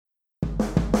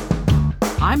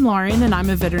I'm Lauren, and I'm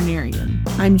a veterinarian.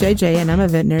 I'm JJ, and I'm a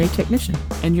veterinary technician.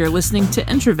 And you're listening to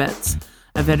Introvets,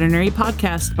 a veterinary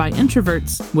podcast by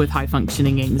introverts with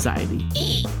high-functioning anxiety.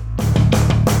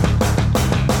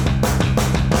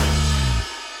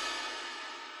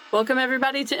 Welcome,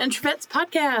 everybody, to Introvets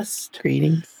Podcast.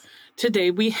 Greetings.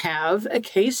 Today, we have a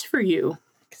case for you.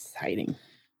 Exciting.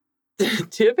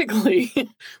 Typically,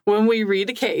 when we read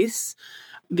a case,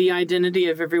 the identity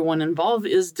of everyone involved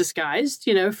is disguised,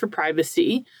 for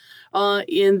privacy.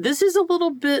 And this is a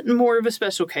little bit more of a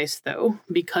special case, though,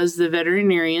 because the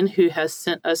veterinarian who has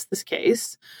sent us this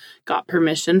case got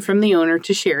permission from the owner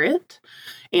to share it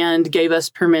and gave us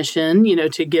permission,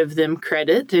 to give them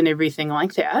credit and everything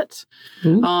like that.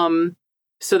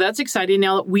 So that's exciting.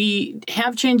 Now, we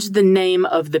have changed the name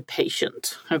of the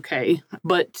patient, okay?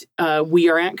 But we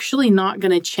are actually not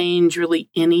going to change really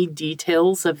any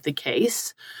details of the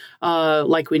case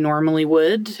like we normally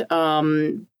would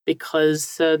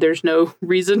because there's no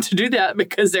reason to do that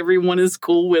because everyone is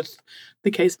cool with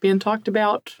the case being talked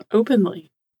about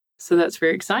openly. So that's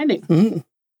very exciting.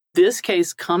 This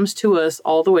case comes to us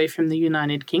all the way from the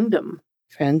United Kingdom.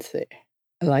 Fancy.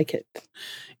 I like it.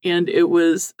 And it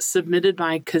was submitted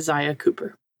by Keziah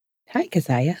Cooper. Hi,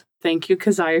 Keziah. Thank you,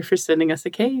 Keziah, for sending us a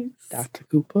case. Dr.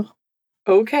 Cooper.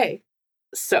 Okay,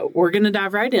 so we're going to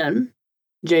dive right in.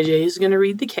 JJ is going to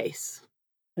read the case.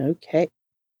 Okay.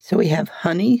 So we have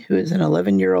Honey, who is an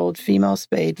 11-year-old female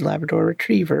spayed Labrador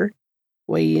Retriever,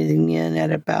 weighing in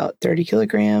at about 30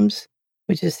 kilograms,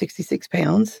 which is 66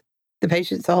 pounds. The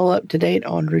patient's all up to date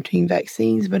on routine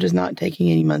vaccines, but is not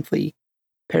taking any monthly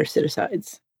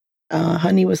parasiticides.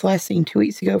 Honey was last seen 2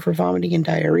 weeks ago for vomiting and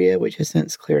diarrhea, which has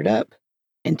since cleared up.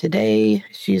 And today,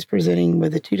 she is presenting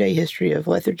with a 2-day history of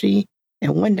lethargy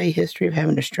and 1-day history of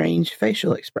having a strange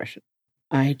facial expression.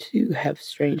 I, too, have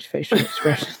strange facial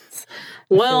expressions.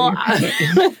 Well,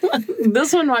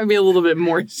 this one might be a little bit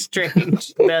more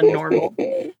strange than normal.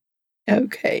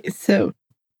 Okay, so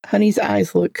Honey's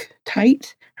eyes look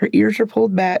tight. Her ears are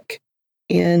pulled back,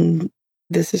 and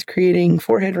this is creating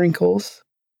forehead wrinkles.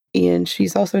 And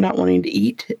she's also not wanting to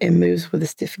eat and moves with a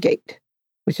stiff gait,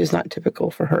 which is not typical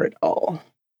for her at all.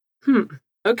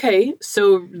 Okay,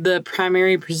 so the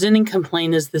primary presenting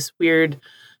complaint is this weird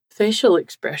facial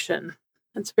expression.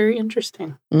 That's very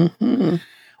interesting.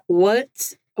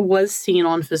 What was seen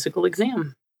on physical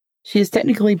exam? She is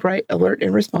technically bright, alert,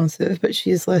 and responsive, but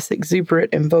she is less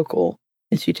exuberant and vocal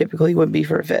than she typically would be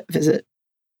for a vet visit.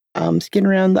 Skin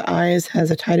around the eyes has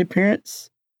a tight appearance.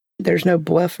 There's no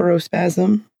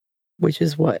blepharospasm, which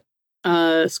is what?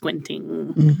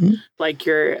 Squinting. Like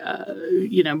your,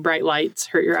 bright lights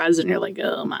hurt your eyes and you're like,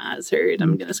 oh, my eyes hurt.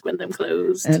 I'm going to squint them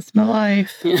closed. That's my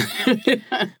life.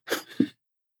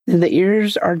 And the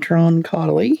ears are drawn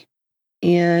caudally.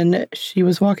 And she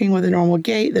was walking with a normal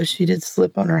gait, though she did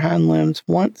slip on her hind limbs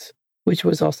once, which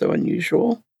was also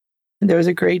unusual. There was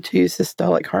a grade 2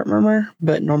 systolic heart murmur,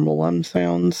 but normal lung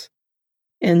sounds.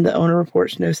 And the owner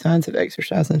reports no signs of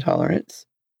exercise intolerance.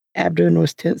 Abdomen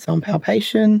was tense on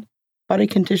palpation. Body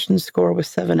condition score was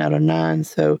 7 out of 9,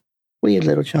 so we had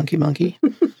little chunky monkey.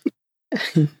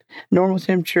 Normal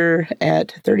temperature at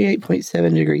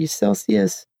 38.7 degrees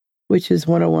Celsius, which is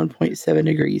 101.7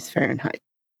 degrees Fahrenheit.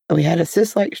 We had a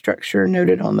cyst-like structure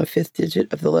noted on the 5th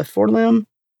digit of the left forelimb,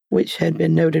 which had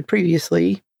been noted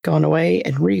previously, gone away,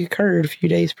 and reoccurred a few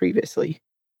days previously.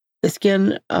 The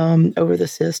skin over the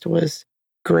cyst was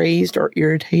grazed or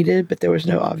irritated, but there was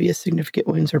no obvious significant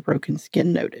wounds or broken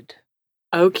skin noted.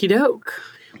 Okie doke.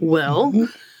 Well,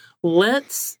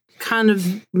 let's kind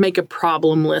of make a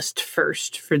problem list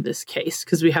first for this case,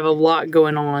 because we have a lot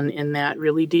going on in that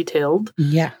really detailed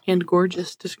and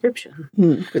gorgeous description.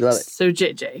 We love it. So,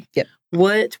 JJ,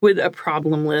 what would a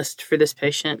problem list for this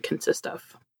patient consist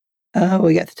of?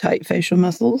 We got the tight facial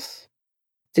muscles,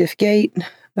 stiff gait,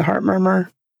 the heart murmur,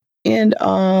 and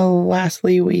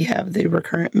lastly, we have the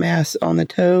recurrent mass on the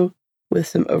toe with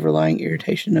some overlying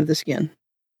irritation of the skin.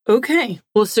 Okay.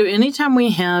 Well, so anytime we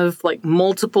have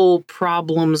multiple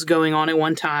problems going on at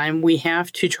one time, we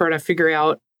have to try to figure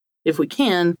out, if we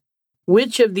can,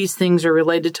 which of these things are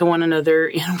related to one another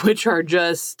and which are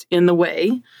just in the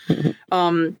way.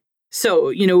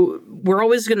 So, we're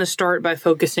always going to start by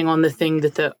focusing on the thing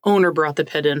that the owner brought the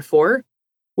pet in for,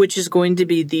 which is going to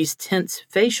be these tense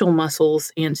facial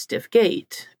muscles and stiff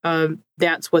gait.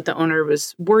 That's what the owner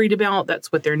was worried about.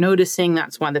 That's what they're noticing.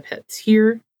 That's why the pet's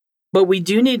here. But we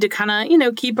do need to kind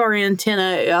of, keep our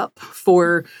antenna up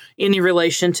for any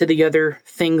relation to the other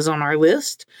things on our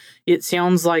list. It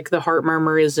sounds like the heart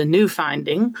murmur is a new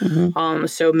finding,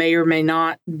 so may or may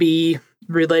not be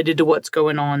related to what's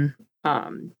going on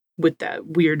with that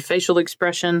weird facial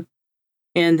expression.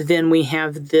 And then we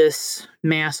have this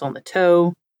mass on the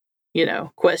toe,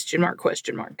 question mark,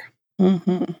 question mark.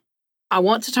 Mm-hmm. I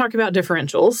want to talk about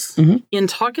differentials. Mm-hmm. In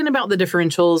talking about the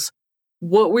differentials,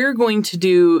 what we're going to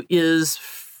do is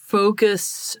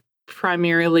focus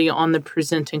primarily on the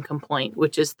presenting complaint,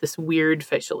 which is this weird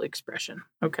facial expression,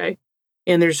 okay?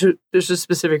 And there's a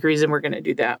specific reason we're going to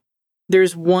do that.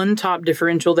 There's one top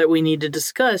differential that we need to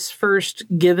discuss first,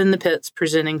 given the pet's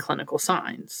presenting clinical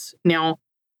signs. Now,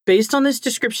 based on this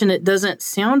description, it doesn't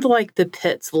sound like the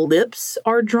pet's lips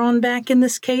are drawn back in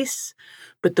this case,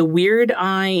 but the weird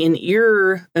eye and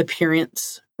ear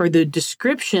appearance, or the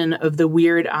description of the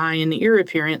weird eye and ear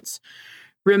appearance,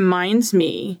 reminds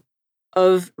me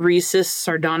of rhesus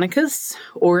sardonicus,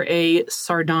 or a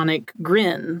sardonic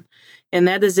grin. And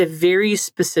that is a very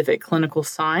specific clinical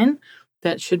sign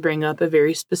that should bring up a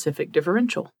very specific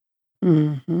differential.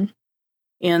 Mm-hmm.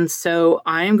 And so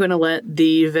I am going to let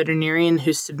the veterinarian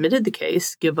who submitted the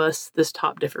case give us this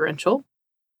top differential.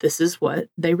 This is what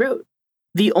they wrote.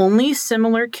 The only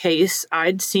similar case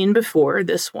I'd seen before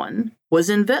this one was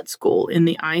in vet school in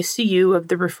the ICU of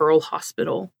the referral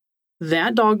hospital.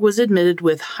 That dog was admitted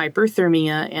with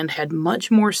hyperthermia and had much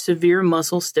more severe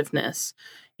muscle stiffness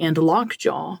and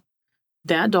lockjaw.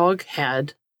 That dog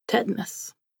had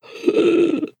tetanus.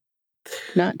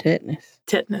 Not tetanus.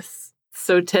 Tetanus.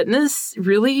 So tetanus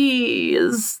really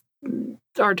is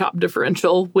our top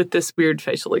differential with this weird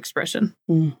facial expression.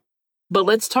 Mm. But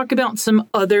let's talk about some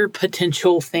other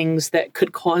potential things that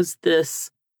could cause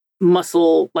this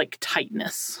muscle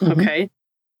tightness, okay?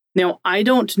 Now, I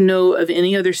don't know of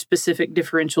any other specific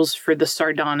differentials for the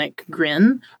sardonic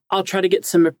grin. I'll try to get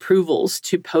some approvals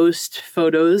to post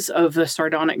photos of the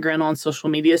sardonic grin on social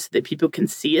media so that people can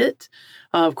see it.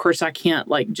 Of course, I can't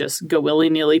just go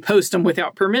willy-nilly post them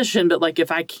without permission, but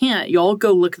if I can't, y'all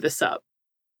go look this up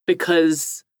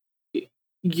because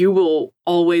you will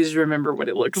always remember what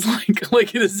it looks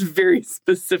like. It is a very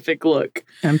specific look.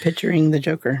 I'm picturing the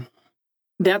Joker.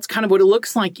 That's kind of what it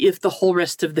looks like if the whole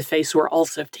rest of the face were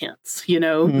also tense,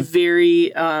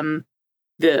 very,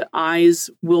 the eyes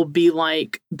will be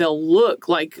they'll look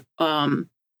like,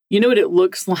 you know what it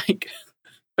looks like?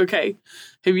 Okay.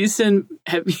 Have you seen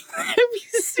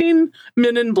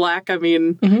Men in Black? I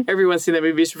mean, everyone's seen that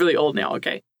movie. It's really old now.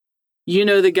 Okay. You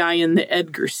know, the guy in the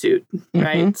Edgar suit,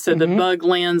 right? So the bug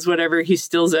lands, whatever, he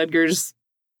steals Edgar's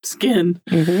skin.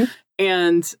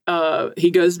 And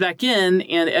he goes back in,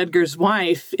 and Edgar's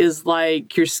wife is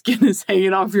like, your skin is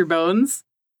hanging off your bones.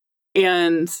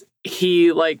 And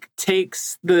he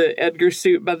takes the Edgar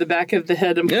suit by the back of the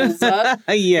head and pulls up.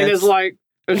 Yes. And is like,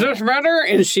 is this better?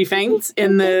 And she faints.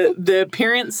 And the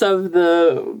appearance of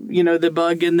the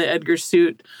bug in the Edgar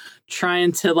suit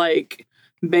trying to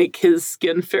make his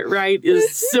skin fit right is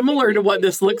similar to what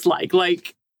this looks like.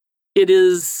 It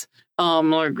is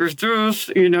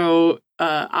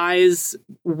eyes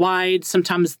wide.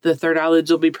 Sometimes the third eyelids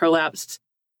will be prolapsed,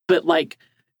 but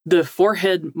the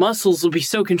forehead muscles will be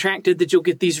so contracted that you'll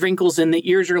get these wrinkles, and the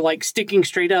ears are sticking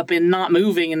straight up and not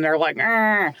moving, and they're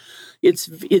Arr! It's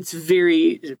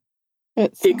very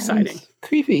exciting.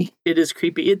 Creepy. It is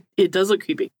creepy. It does look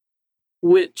creepy,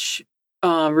 which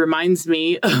reminds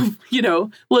me of,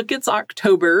 look, it's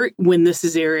October when this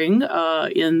is airing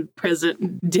in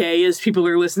present day as people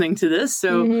are listening to this.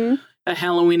 So a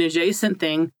Halloween adjacent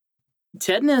thing.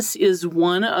 Tetanus is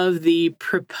one of the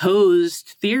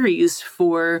proposed theories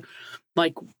for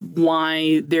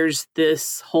why there's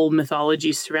this whole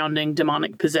mythology surrounding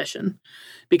demonic possession.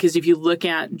 Because if you look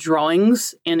at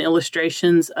drawings and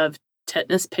illustrations of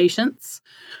tetanus patients,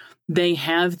 they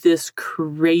have this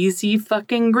crazy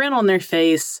fucking grin on their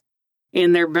face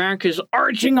and their back is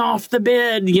arching off the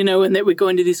bed, and they would go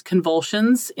into these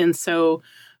convulsions. And so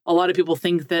a lot of people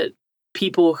think that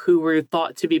people who were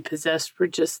thought to be possessed were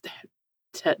just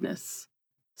tetanus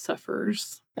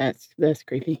sufferers. That's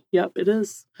creepy. Yep, it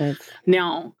is.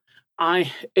 Now,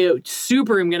 I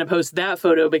super am going to post that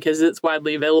photo because it's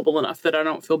widely available enough that I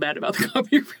don't feel bad about the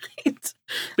copyright.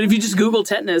 But if you just Google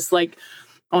tetanus,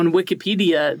 on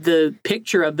Wikipedia, the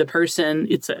picture of the person,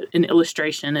 it's an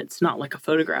illustration. It's not a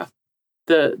photograph.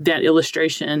 That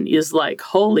illustration is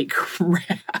holy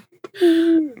crap.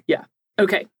 Yeah.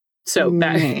 Okay. So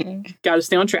gotta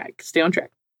stay on track.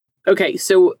 Okay.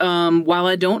 So while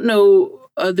I don't know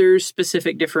other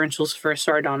specific differentials for a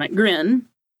sardonic grin,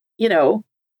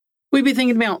 we'd be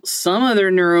thinking about some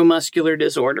other neuromuscular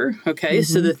disorder. Okay.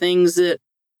 So the things that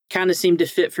kind of seem to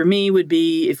fit for me would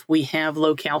be if we have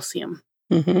low calcium.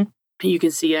 You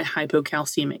can see a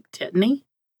hypocalcemic tetany.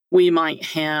 We might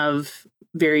have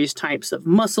various types of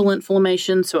muscle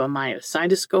inflammation, so a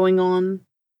myositis going on.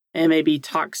 and maybe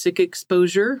toxic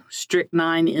exposure,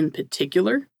 strychnine in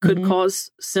particular, could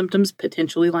cause symptoms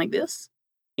potentially like this.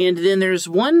 And then there's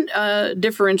one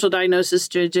differential diagnosis,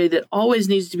 JJ, that always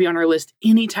needs to be on our list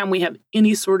anytime we have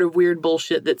any sort of weird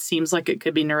bullshit that seems like it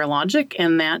could be neurologic,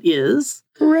 and that is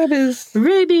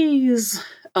rabies.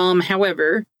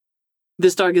 However,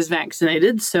 this dog is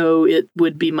vaccinated, so it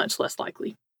would be much less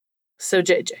likely. So,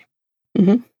 JJ,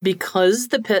 because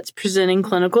the pet's presenting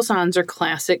clinical signs are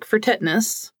classic for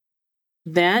tetanus,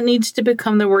 that needs to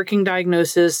become the working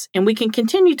diagnosis, and we can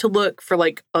continue to look for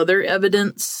like other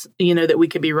evidence, that we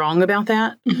could be wrong about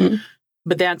that.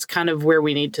 But that's kind of where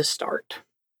we need to start.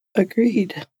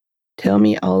 Agreed. Tell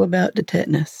me all about the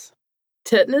tetanus.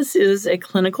 Tetanus is a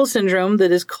clinical syndrome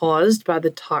that is caused by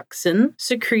the toxin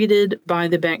secreted by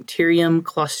the bacterium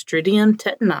Clostridium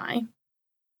tetani.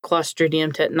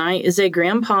 Clostridium tetani is a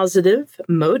gram-positive,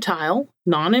 motile,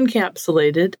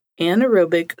 non-encapsulated,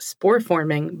 anaerobic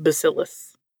spore-forming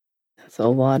bacillus. That's a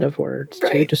lot of words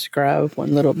to describe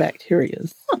one little bacteria.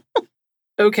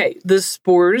 Okay, the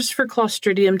spores for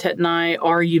Clostridium tetani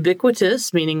are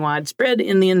ubiquitous, meaning widespread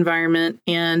in the environment,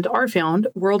 and are found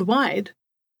worldwide.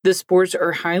 The spores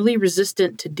are highly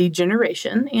resistant to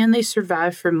degeneration, and they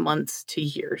survive for months to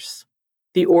years.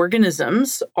 The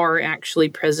organisms are actually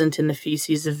present in the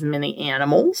feces of many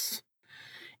animals.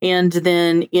 And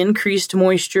then increased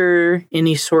moisture,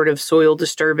 any sort of soil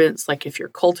disturbance, like if you're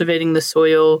cultivating the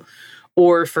soil,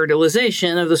 or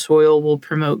fertilization of the soil will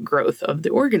promote growth of the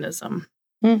organism.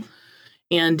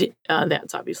 And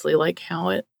that's obviously like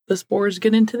how the spores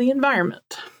get into the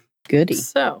environment. Goody.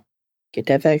 So, get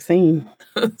that vaccine.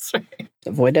 That's right.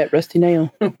 Avoid that rusty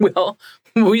nail. Well,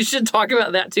 we should talk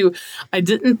about that too. I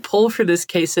didn't pull for this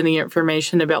case any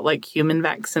information about like human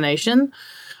vaccination.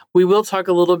 We will talk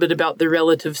a little bit about the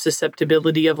relative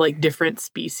susceptibility of like different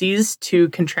species to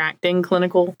contracting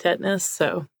clinical tetanus.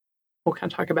 So we'll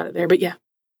kind of talk about it there. But yeah,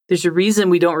 there's a reason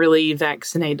we don't really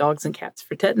vaccinate dogs and cats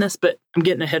for tetanus, but I'm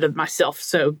getting ahead of myself.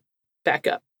 So back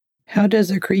up. How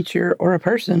does a creature or a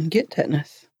person get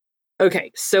tetanus?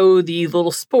 Okay, so the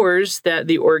little spores that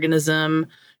the organism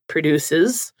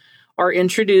produces are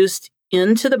introduced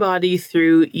into the body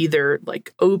through either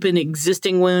like open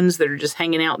existing wounds that are just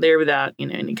hanging out there without,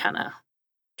 any kind of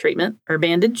treatment or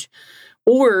bandage,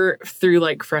 or through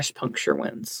like fresh puncture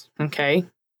wounds. Okay.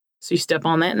 So you step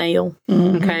on that nail.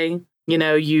 Okay.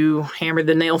 You hammer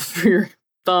the nail through your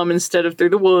thumb instead of through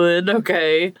the wood.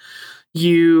 Okay.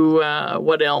 You,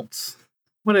 what else?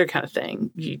 What other kind of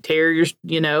thing? You tear your,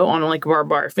 on like a barbed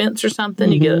wire fence or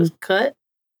something, you get a cut,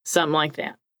 something like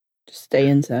that. Just stay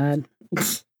inside.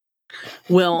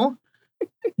 Well,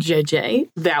 JJ,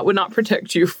 that would not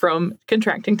protect you from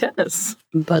contracting tetanus.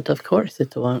 But of course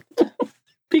it won't.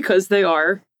 Because they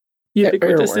are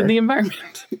ubiquitous in the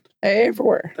environment.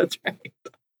 Everywhere. That's right.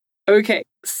 Okay,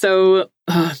 so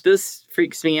this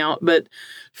freaks me out, but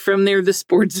from there the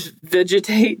spores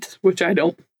vegetate, which I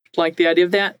don't like the idea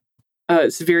of that.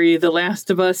 It's very The Last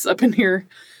of Us up in here,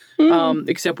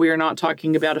 except we are not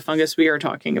talking about a fungus. We are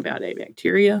talking about a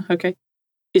bacteria, okay?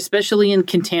 Especially in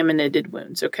contaminated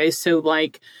wounds, okay? So,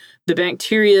 like, the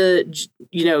bacteria,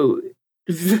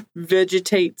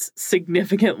 vegetates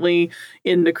significantly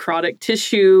in necrotic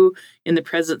tissue, in the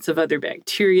presence of other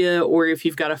bacteria, or if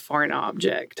you've got a foreign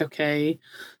object, okay?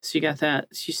 So you got that,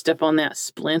 so you step on that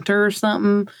splinter or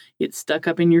something, it's stuck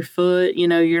up in your foot, you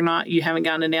haven't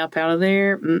gotten a nap out of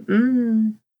there.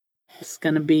 It's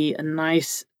going to be a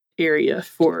nice area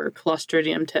for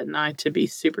Clostridium tetani to be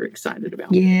super excited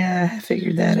about. Yeah, I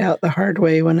figured that out the hard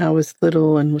way when I was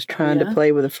little and was trying to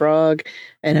play with a frog,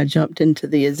 and I jumped into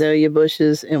the azalea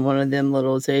bushes, and one of them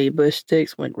little azalea bush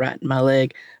sticks went right in my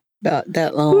leg, about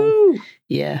that long. Woo!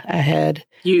 Yeah, I had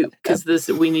because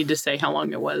we need to say how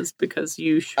long it was, because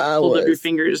you pulled up your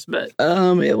fingers, but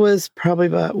it was probably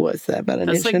about an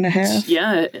inch and a half.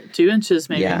 Yeah, 2 inches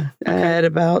maybe. Yeah, okay. I had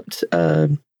about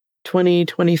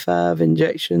 25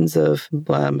 injections of,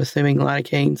 I'm assuming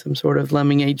lidocaine, some sort of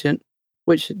numbing agent,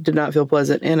 which did not feel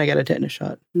pleasant, and I got a tetanus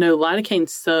shot. No, lidocaine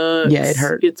sucks. Yeah, it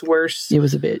hurt. It's worse. It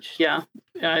was a bitch. Yeah.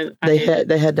 They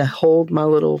had to hold my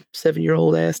little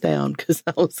 7-year-old ass down because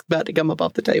I was about to come up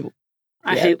off the table.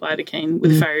 I hate lidocaine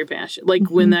with fiery passion. Like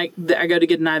when I go to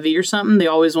get an IV or something, they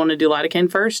always want to do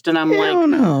lidocaine first. And I'm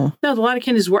no, the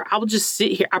lidocaine is where I will just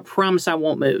sit here. I promise I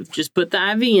won't move. Just put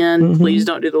the IV in. Please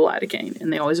don't do the lidocaine.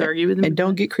 And they always argue with me. And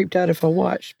don't get creeped out if I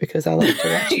watch, because I like to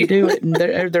watch you do it. And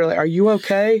they're like, are you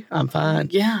okay? I'm fine.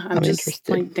 Yeah, I'm just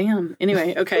interested. Like, damn.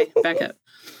 Anyway, okay, back up.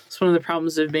 It's one of the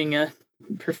problems of being a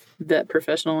vet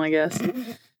professional, I guess.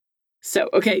 So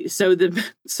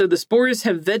the spores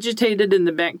have vegetated and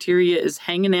the bacteria is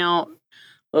hanging out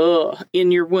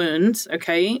in your wound,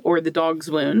 okay, or the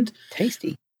dog's wound.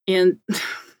 Tasty. And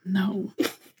no,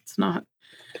 it's not.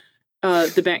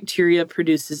 The bacteria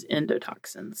produces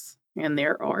endotoxins, and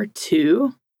there are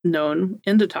 2 known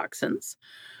endotoxins.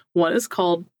 One is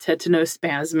called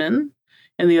tetanospasmin,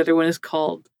 and the other one is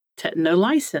called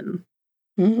tetanolysin.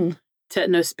 Mm.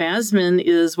 Tetanospasmin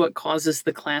is what causes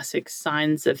the classic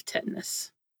signs of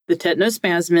tetanus. The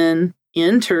tetanospasmin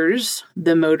enters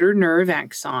the motor nerve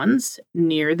axons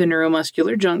near the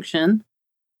neuromuscular junction,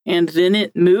 and then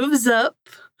it moves up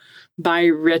by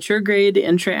retrograde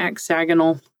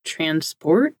intraaxonal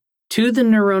transport to the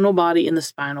neuronal body in the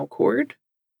spinal cord.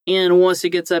 And once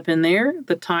it gets up in there,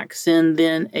 the toxin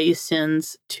then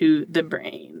ascends to the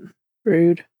brain.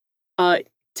 Rude.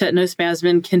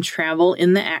 Tetanospasmin can travel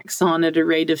in the axon at a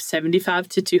rate of 75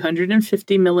 to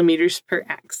 250 millimeters per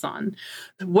axon.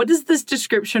 What does this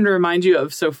description remind you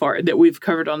of so far that we've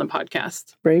covered on the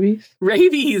podcast? Rabies?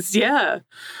 Rabies, yeah.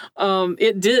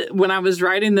 It did. When I was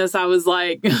writing this, I was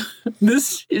like,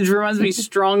 it reminds me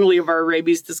strongly of our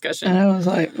rabies discussion. And I was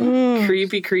like,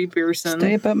 creepy person.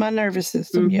 Stay up my nervous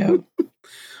system, yo.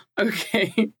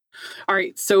 Okay. All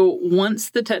right, so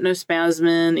once the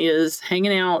tetanospasmin is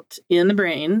hanging out in the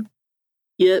brain,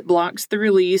 it blocks the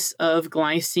release of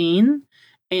glycine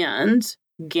and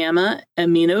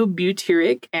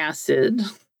gamma-aminobutyric acid.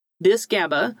 This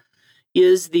GABA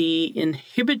is the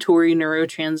inhibitory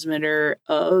neurotransmitter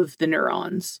of the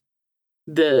neurons.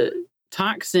 The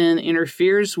toxin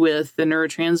interferes with the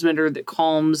neurotransmitter that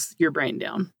calms your brain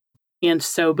down. And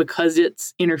so because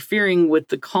it's interfering with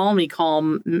the calm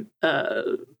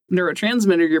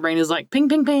neurotransmitter, your brain is like ping,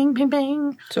 ping, ping, ping,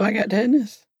 ping. So I got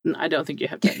tetanus? I don't think you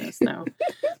have tetanus, no.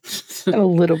 I have a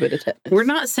little bit of tetanus. We're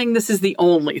not saying this is the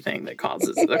only thing that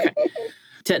causes it. Okay.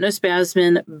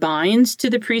 Tetanospasmin binds to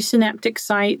the presynaptic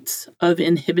sites of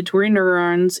inhibitory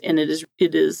neurons, and it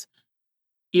is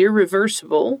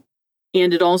irreversible.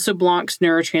 And it also blocks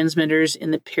neurotransmitters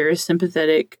in the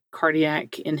parasympathetic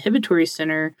cardiac inhibitory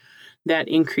center that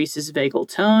increases vagal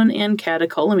tone and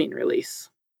catecholamine release.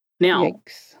 Now,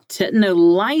 Yikes.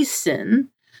 tetanolysin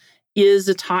is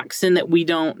a toxin that we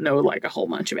don't know like a whole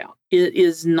bunch about. It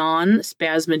is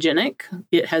non-spasmogenic.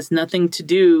 It has nothing to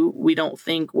do, we don't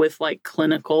think, with like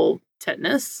clinical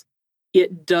tetanus.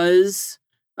 It does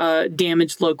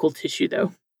damage local tissue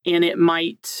though, and it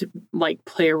might like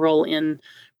play a role in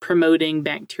promoting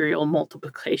bacterial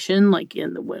multiplication like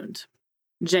in the wound.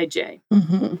 JJ,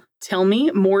 tell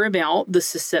me more about the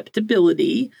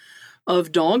susceptibility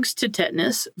of dogs to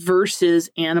tetanus versus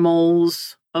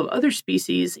animals of other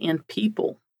species and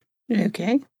people.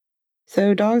 Okay.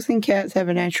 So dogs and cats have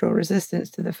a natural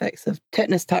resistance to the effects of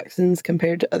tetanus toxins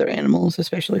compared to other animals,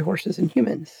 especially horses and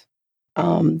humans.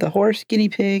 The horse, guinea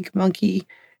pig, monkey,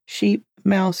 sheep,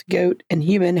 mouse, goat, and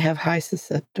human have high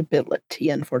susceptibility,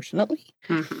 unfortunately.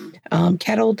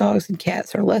 Cattle, dogs, and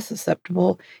cats are less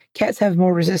susceptible. Cats have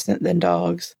more resistant than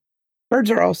dogs. Birds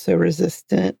are also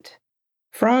resistant.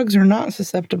 Frogs are not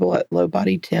susceptible at low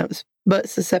body temps, but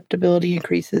susceptibility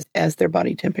increases as their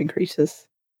body temp increases.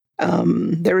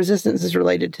 Their resistance is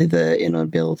related to the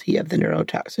inability of the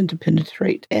neurotoxin to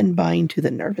penetrate and bind to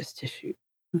the nervous tissue.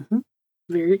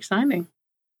 Very exciting.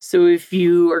 So if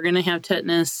you are going to have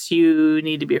tetanus, you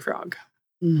need to be a frog.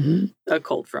 A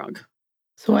cold frog.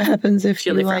 So what happens if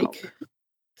Chili you frog. like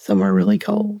somewhere really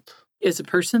cold? As a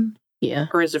person? Yeah.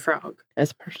 Or as a frog?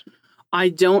 As a person. I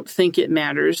don't think it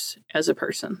matters as a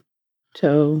person.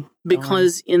 So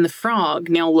Because in the frog,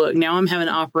 now I'm having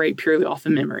to operate purely off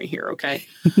of memory here, okay?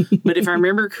 But if I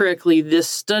remember correctly, this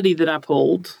study that I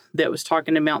pulled that was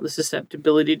talking about the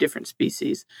susceptibility of different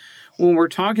species, when we're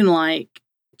talking like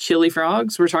chili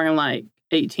frogs, we're talking like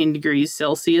 18 degrees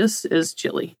Celsius is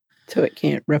chili. So it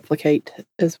can't replicate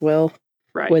as well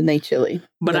when they chili.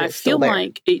 But I feel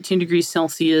like 18 degrees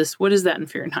Celsius, what is that in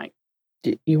Fahrenheit?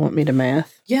 Do you want me to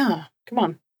math? Yeah, come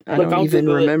on. I don't even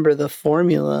remember the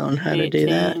formula on how to do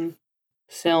that.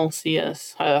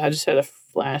 Celsius. I just had a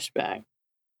flashback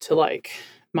to like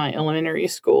my elementary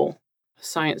school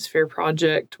science fair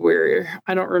project where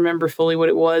I don't remember fully what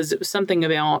it was. It was something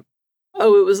about, it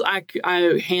was I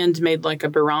hand made like a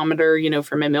barometer,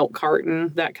 from a milk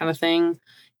carton, that kind of thing,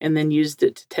 and then used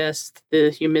it to test the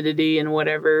humidity and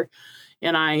whatever.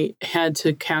 And I had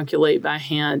to calculate by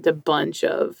hand a bunch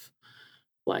of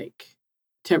like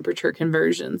temperature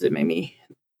conversions. It made me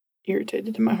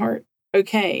irritated in my heart.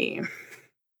 Okay.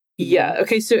 Yeah.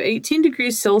 Okay. So 18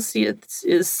 degrees Celsius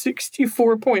is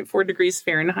 64.4 degrees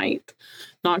Fahrenheit.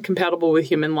 Not compatible with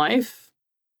human life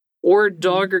or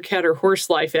dog or cat or horse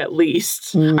life, at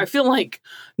least. I feel like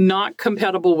not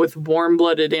compatible with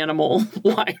warm-blooded animal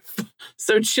life.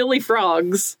 So chili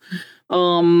frogs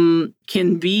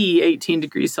can be 18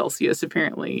 degrees Celsius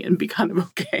apparently and be kind of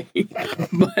okay.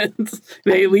 But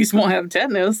they at least won't have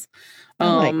tetanus.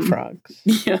 I like frogs.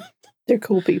 Yeah. They're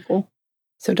cool people.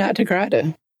 So, Dr.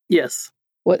 Greta. Yes.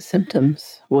 What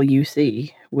symptoms will you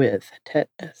see with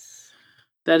tetanus?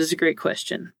 That is a great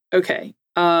question. Okay.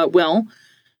 Well,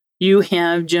 you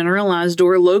have generalized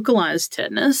or localized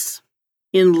tetanus.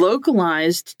 In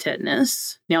localized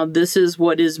tetanus, now this is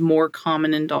what is more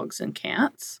common in dogs and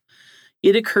cats.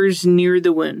 It occurs near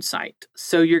the wound site.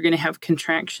 So you're going to have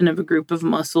contraction of a group of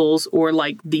muscles or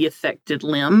like the affected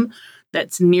limb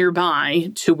that's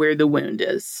nearby to where the wound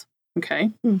is.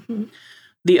 Okay. Mm-hmm.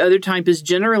 The other type is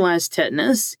generalized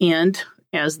tetanus, and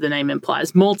as the name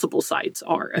implies, multiple sites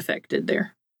are affected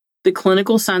there. The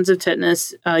clinical signs of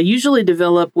tetanus usually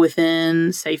develop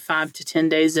within, say, 5 to 10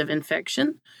 days of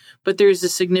infection, but there's a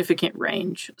significant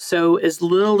range. So as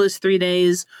little as 3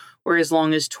 days or as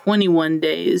long as 21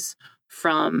 days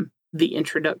from the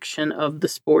introduction of the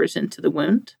spores into the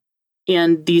wound.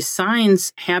 And these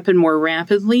signs happen more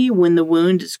rapidly when the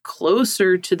wound is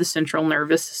closer to the central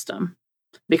nervous system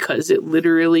because it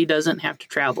literally doesn't have to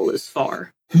travel as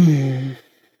far.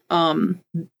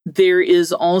 There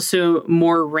is also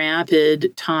more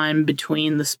rapid time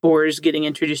between the spores getting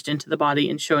introduced into the body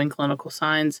and showing clinical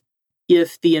signs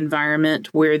if the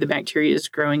environment where the bacteria is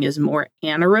growing is more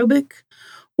anaerobic,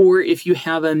 or if you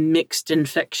have a mixed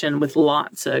infection with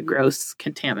lots of gross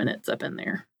contaminants up in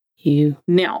there.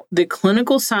 Now, the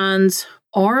clinical signs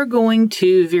are going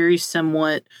to vary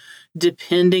somewhat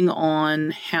depending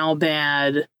on how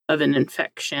bad of an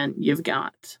infection you've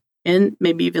got. And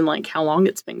maybe even like how long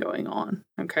it's been going on,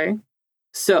 okay?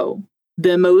 So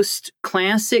the most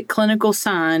classic clinical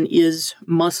sign is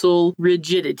muscle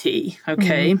rigidity,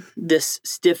 okay? Mm-hmm. This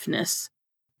stiffness.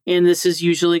 And this is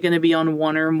usually going to be on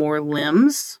one or more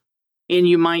limbs. And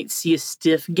you might see a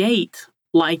stiff gait,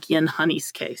 like in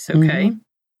Honey's case, okay? Mm-hmm.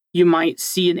 You might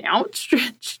see an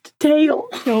outstretched tail.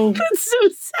 Oh, that's so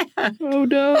sad. Oh,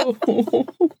 no.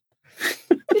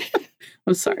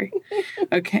 I'm sorry.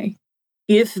 Okay.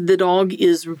 If the dog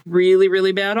is really,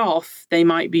 really bad off, they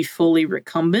might be fully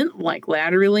recumbent, like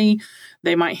laterally.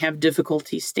 They might have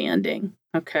difficulty standing,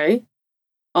 okay?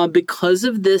 Because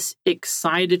of this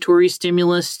excitatory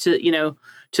stimulus to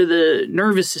the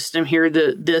nervous system here,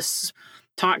 this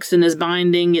toxin is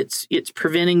binding, it's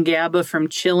preventing GABA from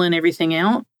chilling everything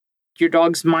out. Your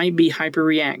dogs might be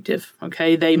hyperreactive,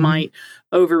 okay? They might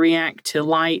overreact to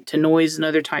light, to noise, and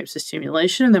other types of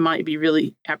stimulation. They might be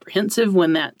really apprehensive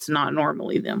when that's not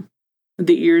normally them.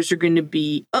 The ears are going to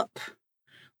be up,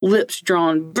 lips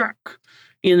drawn back,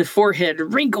 and the forehead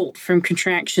wrinkled from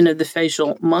contraction of the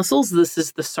facial muscles. This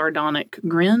is the sardonic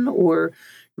grin, or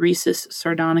rhesus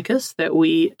sardonicus, that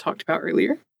we talked about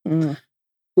earlier.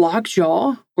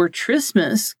 Lockjaw or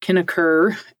trismus can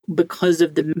occur because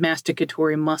of the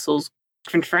masticatory muscles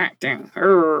contracting.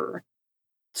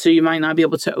 So you might not be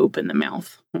able to open the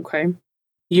mouth, okay?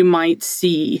 You might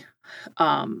see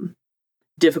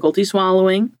difficulty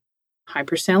swallowing,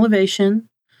 hypersalivation.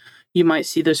 You might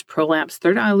see those prolapsed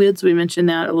third eyelids. We mentioned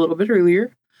that a little bit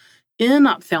earlier.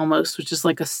 Inophthalmos, which is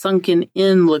like a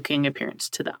sunken-in looking appearance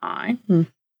to the eye.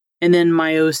 And then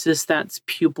miosis, that's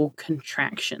pupil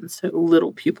contraction, so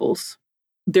little pupils.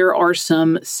 There are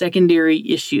some secondary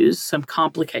issues, some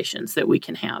complications that we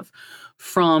can have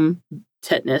from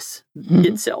tetanus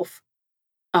itself.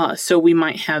 So we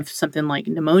might have something like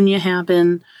pneumonia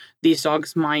happen. These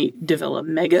dogs might develop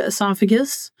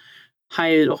megaesophagus,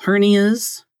 hiatal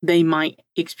hernias. They might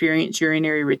experience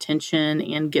urinary retention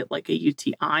and get like a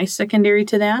UTI secondary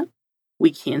to that. We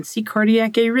can see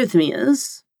cardiac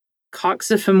arrhythmias.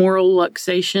 Coxofemoral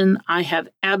luxation, I have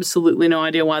absolutely no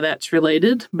idea why that's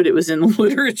related, but it was in the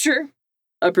literature.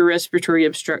 Upper respiratory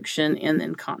obstruction, and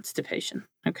then constipation,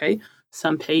 okay?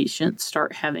 Some patients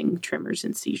start having tremors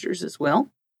and seizures as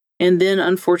well. And then,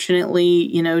 unfortunately,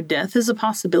 death is a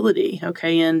possibility,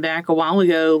 okay? And back a while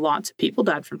ago, lots of people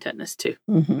died from tetanus too,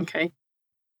 okay?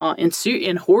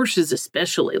 And horses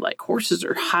especially, like horses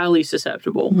are highly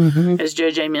susceptible, as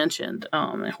JJ mentioned.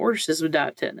 Horses would die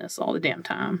of tetanus all the damn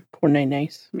time. Poor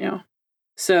nays. Yeah.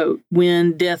 So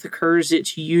when death occurs,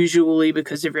 it's usually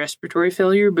because of respiratory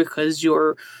failure, because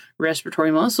your respiratory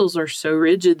muscles are so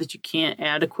rigid that you can't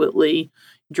adequately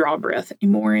draw breath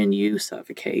anymore and you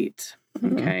suffocate.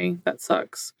 Okay, that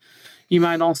sucks. You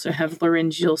might also have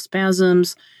laryngeal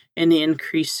spasms and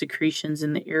increased secretions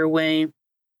in the airway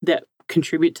that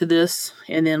contribute to this.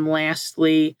 And then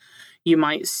lastly, you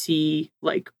might see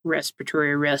like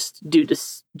respiratory arrest due to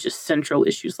just central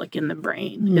issues like in the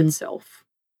brain itself.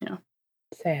 Yeah.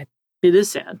 Sad. It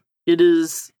is sad. It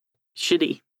is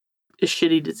shitty. A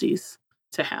shitty disease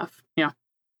to have. Yeah.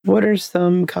 What are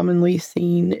some commonly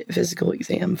seen physical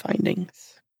exam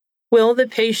findings? Well, the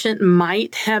patient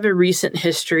might have a recent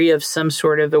history of some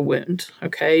sort of a wound,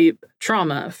 okay?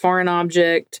 Trauma, foreign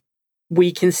object.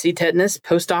 We can see tetanus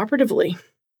postoperatively,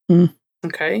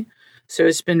 okay? So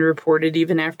it's been reported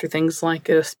even after things like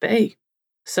a spay.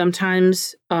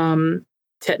 Sometimes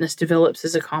tetanus develops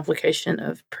as a complication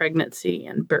of pregnancy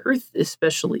and birth,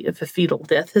 especially if a fetal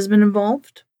death has been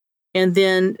involved. And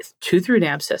then tooth root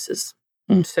abscesses.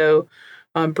 So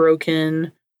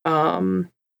broken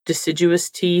deciduous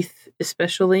teeth,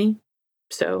 especially.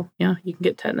 So, yeah, you can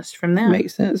get tetanus from that.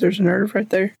 Makes sense. There's a nerve right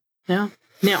there. Yeah.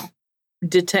 Now,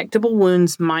 detectable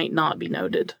wounds might not be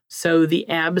noted. So the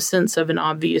absence of an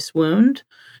obvious wound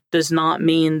does not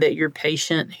mean that your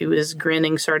patient who is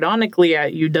grinning sardonically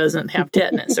at you doesn't have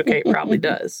tetanus. Okay, it probably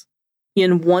does.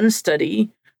 In one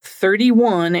study,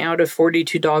 31 out of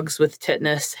 42 dogs with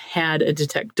tetanus had a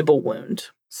detectable wound.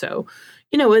 So,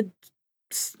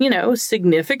 a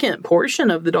significant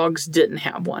portion of the dogs didn't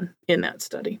have one in that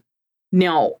study.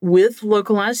 Now, with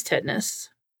localized tetanus,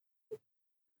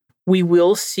 we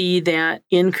will see that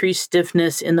increased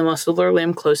stiffness in the muscular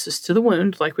limb closest to the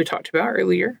wound, like we talked about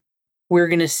earlier. We're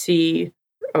going to see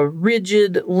a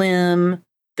rigid limb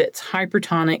that's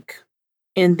hypertonic,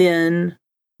 and then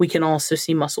we can also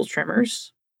see muscle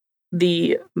tremors.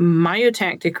 The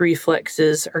myotactic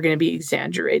reflexes are going to be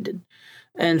exaggerated,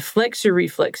 and flexor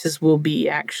reflexes will be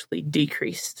actually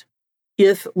decreased.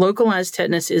 If localized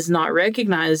tetanus is not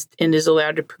recognized and is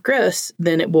allowed to progress,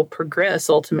 then it will progress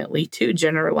ultimately to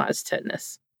generalized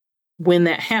tetanus. When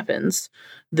that happens,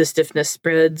 the stiffness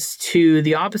spreads to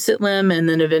the opposite limb and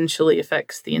then eventually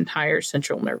affects the entire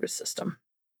central nervous system.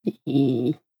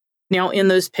 Now, in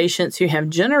those patients who have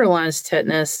generalized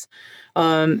tetanus,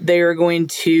 they are going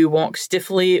to walk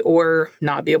stiffly or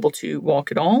not be able to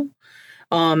walk at all.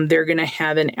 They're going to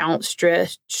have an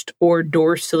outstretched or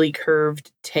dorsally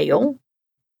curved tail.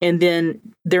 And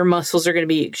then their muscles are going to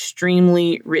be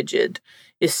extremely rigid,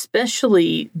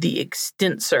 especially the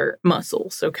extensor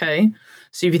muscles, okay?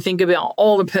 So if you think about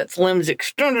all the pet's limbs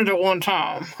extended at one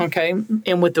time, okay,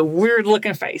 and with the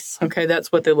weird-looking face, okay,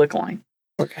 that's what they look like.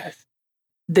 Okay.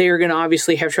 They're going to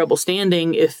obviously have trouble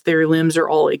standing if their limbs are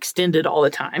all extended all the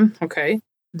time, okay?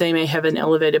 They may have an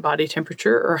elevated body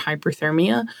temperature or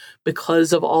hyperthermia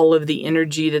because of all of the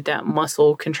energy that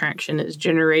muscle contraction is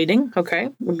generating,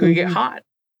 okay? We're going to get hot.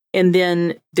 And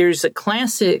then there's a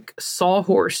classic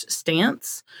sawhorse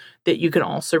stance that you can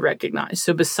also recognize.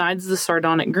 So besides the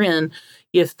sardonic grin,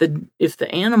 if the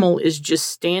animal is just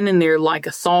standing there like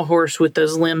a sawhorse with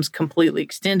those limbs completely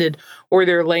extended, or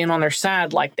they're laying on their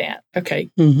side like that, okay,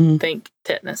 think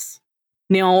tetanus.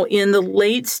 Now, in the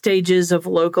late stages of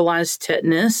localized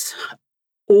tetanus,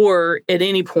 or at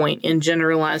any point in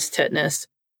generalized tetanus,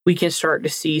 we can start to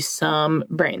see some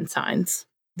brain signs.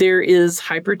 There is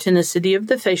hypertonicity of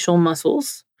the facial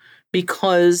muscles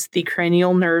because the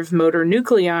cranial nerve motor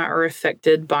nuclei are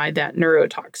affected by that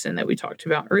neurotoxin that we talked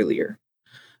about earlier.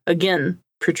 Again,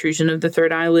 protrusion of the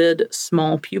third eyelid,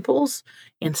 small pupils,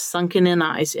 and sunken-in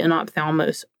eyes in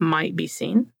ophthalmos might be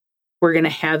seen. We're going to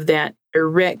have that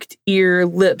erect ear,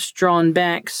 lips drawn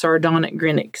back, sardonic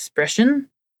grin expression.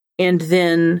 And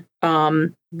then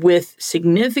with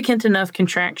significant enough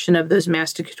contraction of those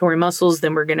masticatory muscles,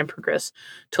 then we're going to progress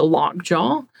to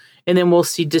lockjaw. And then we'll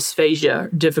see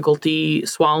dysphagia, difficulty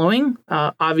swallowing,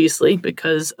 obviously,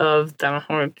 because of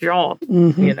the jaw,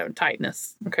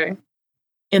 tightness. Okay.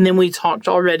 And then we talked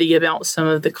already about some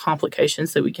of the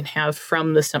complications that we can have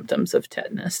from the symptoms of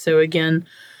tetanus. So again,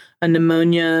 a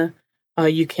pneumonia,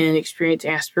 you can experience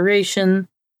aspiration,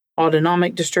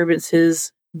 autonomic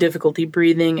disturbances, difficulty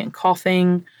breathing and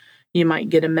coughing. You might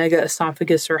get a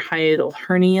megaesophagus or hiatal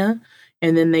hernia,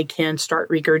 and then they can start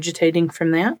regurgitating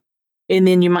from that. And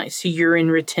then you might see urine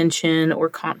retention or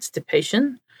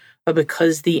constipation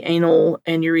because the anal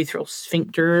and urethral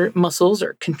sphincter muscles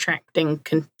are contracting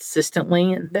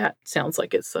consistently, and that sounds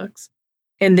like it sucks.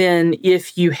 And then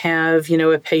if you have,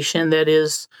 a patient that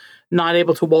is not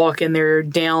able to walk and they're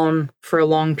down for a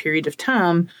long period of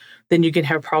time, then you can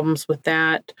have problems with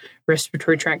that,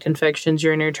 respiratory tract infections,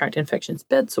 urinary tract infections,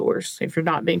 bed sores, if you're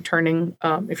not turning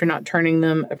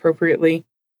them appropriately.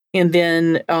 And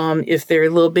then if they're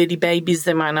little bitty babies,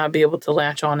 they might not be able to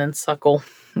latch on and suckle.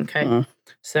 Okay.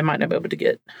 So they might not be able to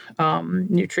get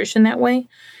nutrition that way.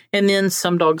 And then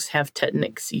some dogs have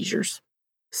tetanic seizures.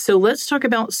 So let's talk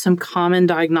about some common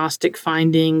diagnostic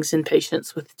findings in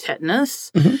patients with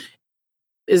tetanus.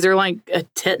 Is there like a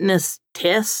tetanus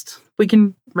test we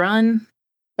can run?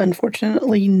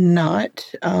 Unfortunately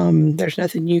not. There's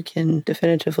nothing you can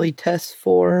definitively test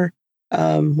for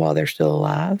while they're still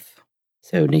alive.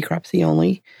 so necropsy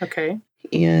only. Okay.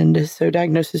 And so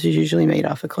diagnosis is usually made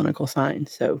off of clinical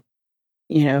signs. So,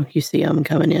 you see them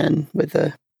coming in with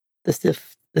the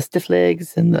stiff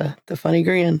legs and the funny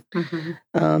grin.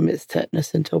 Mm-hmm. It's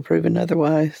tetanus until proven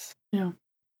otherwise. Yeah.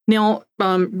 Now,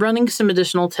 running some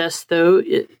additional tests, though,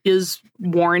 is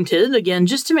warranted, again,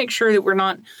 just to make sure that we're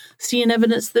not seeing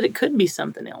evidence that it could be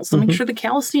something else. So make sure the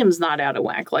calcium's not out of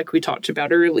whack, like we talked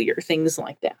about earlier, things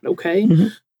like that, okay? Mm-hmm.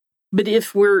 But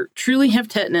if we truly have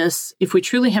tetanus,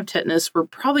 we're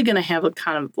probably going to have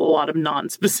a lot of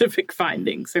non-specific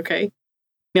findings, okay?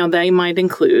 Now, they might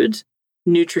include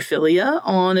neutrophilia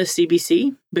on a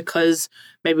CBC, because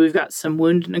maybe we've got some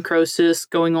wound necrosis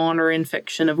going on or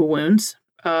infection of a wound,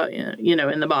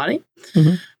 in the body.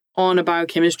 Mm-hmm. On a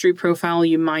biochemistry profile,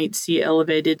 you might see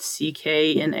elevated CK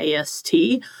and AST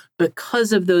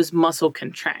because of those muscle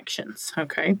contractions,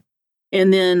 okay?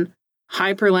 And then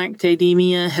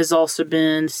hyperlactatemia has also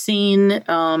been seen.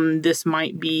 This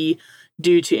might be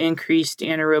due to increased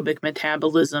anaerobic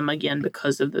metabolism, again,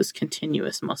 because of those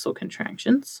continuous muscle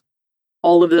contractions.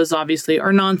 All of those obviously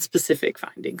are non-specific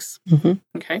findings. Mm-hmm.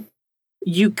 Okay.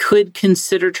 You could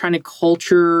consider trying to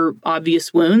culture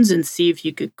obvious wounds and see if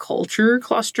you could culture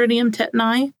Clostridium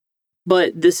tetani,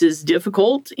 but this is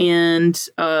difficult, and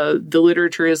the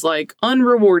literature is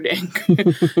unrewarding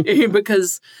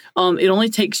because it only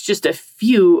takes just a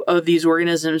few of these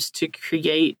organisms to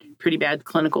create pretty bad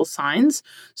clinical signs.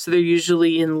 So they're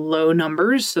usually in low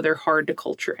numbers, so they're hard to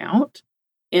culture out.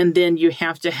 And then you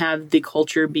have to have the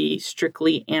culture be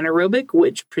strictly anaerobic,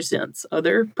 which presents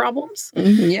other problems.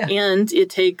 Yeah. And it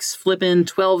takes flipping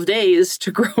 12 days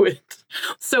to grow it.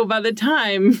 So by the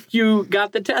time you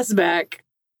got the test back,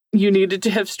 you needed to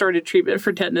have started treatment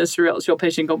for tetanus, or else your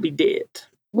patient going to be dead.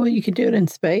 Well, you could do it in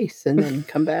space and then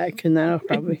come back, and that'll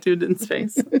probably do it in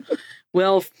space.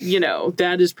 Well,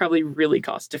 that is probably really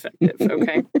cost effective.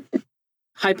 Okay.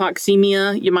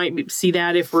 Hypoxemia, you might see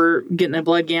that if we're getting a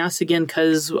blood gas, again,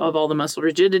 because of all the muscle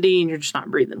rigidity and you're just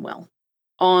not breathing well.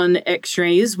 On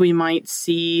x-rays, we might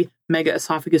see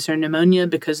megaesophagus or pneumonia,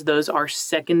 because those are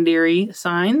secondary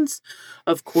signs.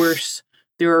 Of course,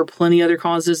 there are plenty other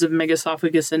causes of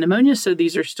megaesophagus and pneumonia, so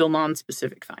these are still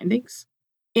non-specific findings.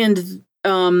 And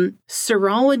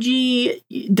serology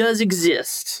does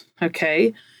exist,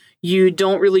 okay? You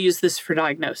don't really use this for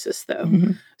diagnosis, though.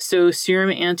 Mm-hmm. So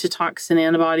serum antitoxin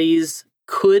antibodies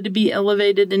could be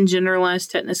elevated in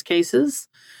generalized tetanus cases,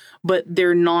 but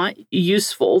they're not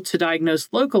useful to diagnose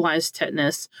localized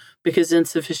tetanus because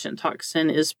insufficient toxin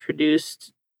is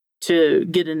produced to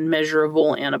get a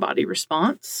measurable antibody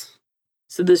response.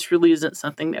 So this really isn't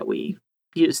something that we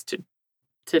use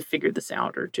to figure this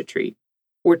out or to treat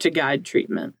or to guide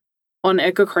treatment. On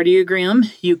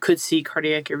echocardiogram, you could see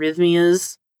cardiac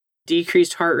arrhythmias,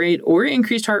 decreased heart rate or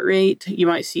increased heart rate. You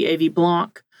might see AV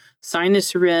block,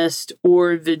 sinus arrest,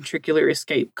 or ventricular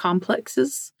escape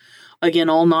complexes. Again,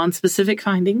 all non-specific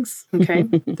findings. Okay.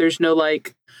 There's no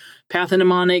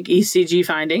pathognomonic ECG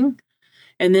finding.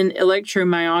 And then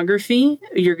electromyography,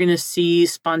 you're going to see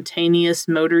spontaneous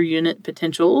motor unit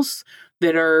potentials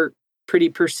that are pretty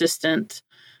persistent.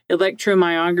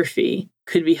 Electromyography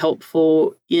could be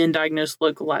helpful in diagnosed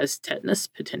localized tetanus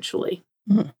potentially.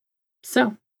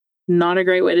 So, not a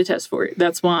great way to test for it.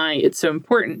 That's why it's so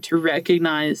important to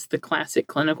recognize the classic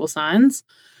clinical signs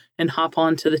and hop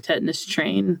onto the tetanus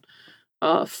train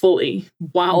fully,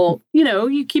 while,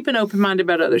 you keep an open mind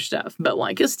about other stuff. But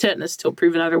it's tetanus till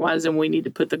proven otherwise, and we need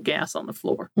to put the gas on the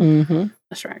floor. Mm-hmm.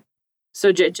 That's right.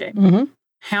 So, JJ, Mm-hmm.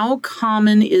 how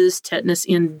common is tetanus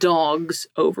in dogs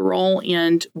overall,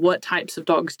 and what types of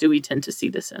dogs do we tend to see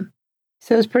this in?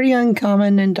 So it's pretty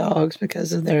uncommon in dogs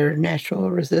because of their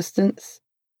natural resistance.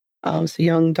 So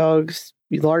young dogs,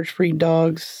 large breed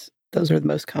dogs, those are the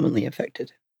most commonly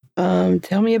affected.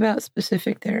 Tell me about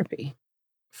specific therapy.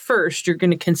 First, you're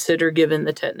going to consider giving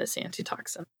the tetanus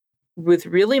antitoxin. With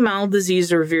really mild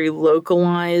disease or very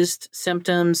localized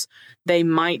symptoms, they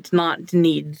might not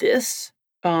need this.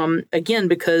 Again,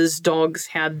 because dogs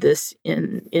have this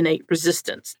innate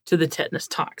resistance to the tetanus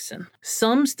toxin.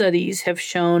 Some studies have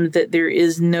shown that there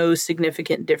is no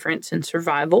significant difference in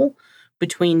survival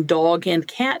between dog and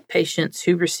cat patients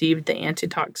who received the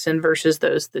antitoxin versus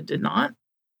those that did not.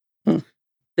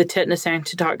 The tetanus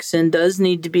antitoxin does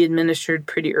need to be administered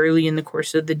pretty early in the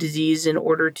course of the disease in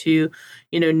order to,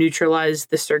 neutralize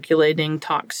the circulating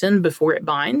toxin before it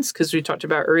binds, because we talked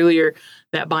about earlier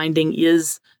that binding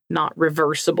is not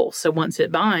reversible. So once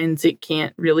it binds, it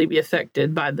can't really be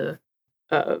affected by the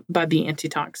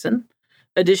antitoxin.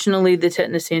 Additionally, the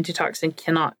tetanus antitoxin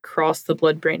cannot cross the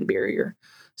blood-brain barrier.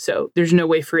 So there's no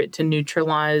way for it to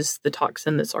neutralize the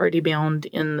toxin that's already bound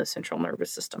in the central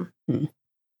nervous system.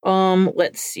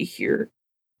 Let's see here.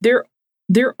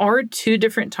 There are 2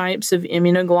 different types of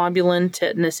immunoglobulin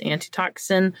tetanus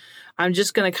antitoxin. I'm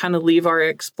just going to kind of leave our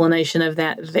explanation of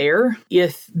that there.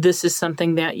 If this is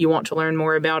something that you want to learn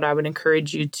more about, I would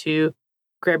encourage you to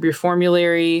grab your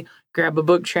formulary, grab a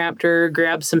book chapter,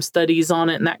 grab some studies on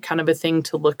it and that kind of a thing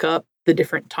to look up the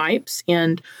different types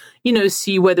and,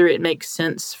 see whether it makes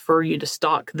sense for you to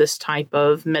stock this type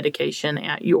of medication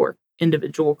at your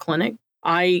individual clinic.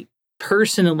 I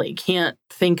personally can't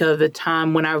think of a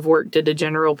time when I've worked at a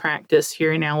general practice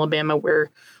here in Alabama where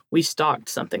we stocked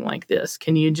something like this.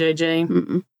 Can you, JJ?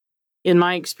 Mm-mm. In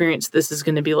my experience, this is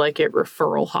going to be like at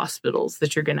referral hospitals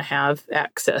that you're going to have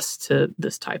access to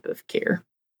this type of care.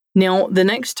 Now, the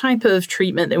next type of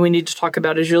treatment that we need to talk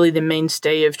about is really the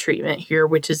mainstay of treatment here,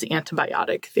 which is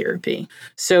antibiotic therapy.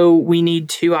 So we need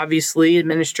to obviously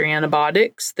administer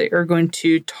antibiotics that are going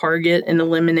to target and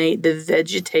eliminate the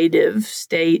vegetative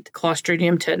state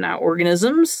Clostridium tetani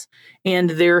organisms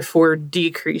and therefore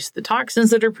decrease the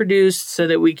toxins that are produced so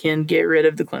that we can get rid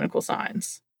of the clinical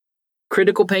signs.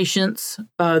 Critical patients,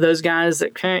 those guys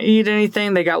that can't eat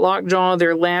anything, they got lockjaw,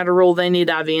 they're lateral, they need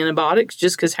IV antibiotics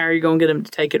just because how are you going to get them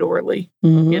to take it orally,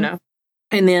 And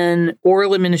then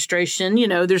oral administration,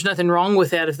 there's nothing wrong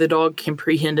with that if the dog can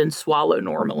prehend and swallow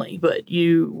normally, but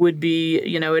you would be,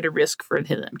 at a risk for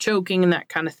them choking and that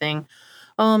kind of thing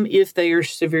if they are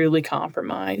severely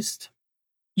compromised.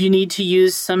 You need to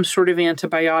use some sort of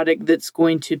antibiotic that's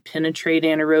going to penetrate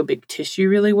anaerobic tissue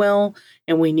really well,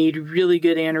 and we need really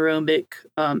good anaerobic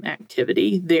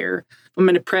activity there. I'm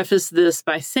going to preface this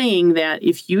by saying that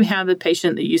if you have a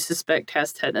patient that you suspect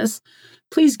has tetanus,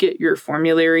 please get your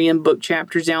formulary and book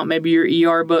chapters out, maybe your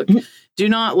ER book. Do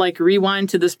not rewind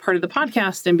to this part of the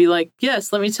podcast and be like,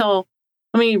 yes, let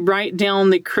me write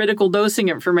down the critical dosing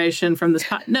information from this.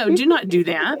 No, do not do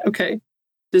that. Okay.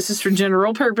 This is for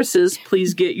general purposes.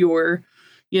 Please get your,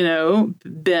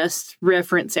 best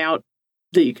reference out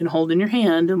that you can hold in your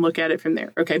hand and look at it from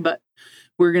there. Okay, but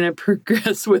we're going to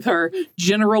progress with our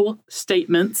general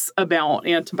statements about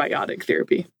antibiotic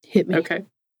therapy. Hit me. Okay.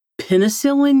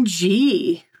 Penicillin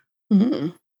G,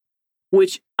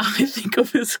 which I think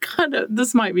of as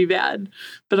this might be bad,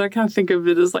 but I kind of think of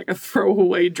it as like a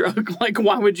throwaway drug.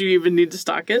 Why would you even need to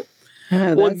stock it?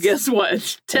 Well, guess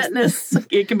what? Tetanus,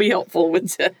 it can be helpful with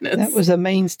tetanus. That was a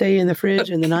mainstay in the fridge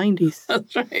in the 90s.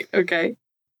 That's right. Okay.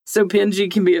 So Pen-G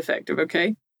can be effective,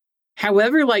 okay?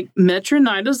 However,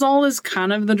 metronidazole is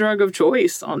kind of the drug of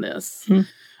choice on this.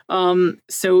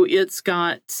 So it's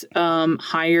got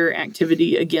higher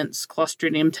activity against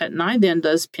Clostridium tetani than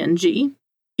does Pen-G.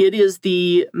 It is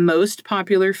the most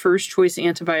popular first-choice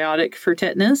antibiotic for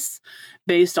tetanus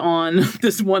based on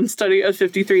this one study of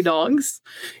 53 dogs.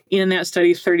 In that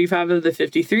study, 35 of the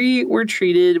 53 were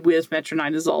treated with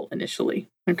metronidazole initially.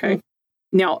 Okay.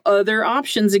 Now, other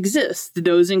options exist.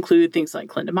 Those include things like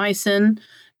clindamycin,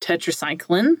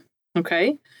 tetracycline.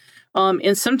 Okay.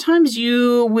 And sometimes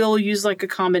you will use a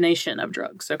combination of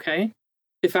drugs. Okay.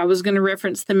 If I was going to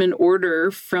reference them in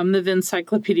order from the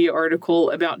Vencyclopedia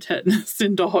article about tetanus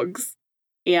in dogs,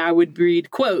 I would read,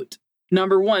 quote,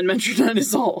 number 1,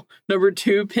 metronidazole. Number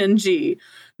 2, Pen-G.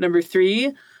 Number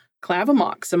 3,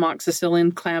 Clavamox,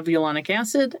 amoxicillin clavulanic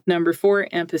acid. Number 4,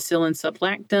 ampicillin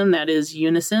sublactam. That is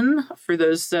Unison. For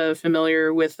those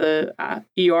familiar with the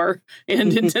ER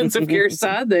and intensive care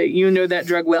side, that that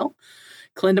drug well.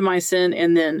 Clindamycin,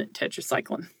 and then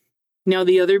tetracycline. Now,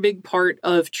 the other big part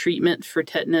of treatment for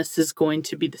tetanus is going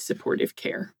to be the supportive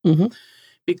care.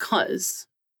 Because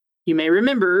you may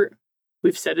remember,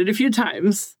 we've said it a few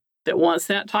times, that once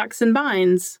that toxin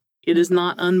binds, it is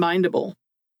not unbindable.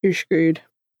 You're screwed.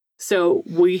 So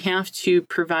we have to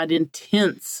provide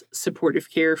intense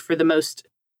supportive care for the most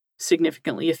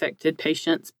significantly affected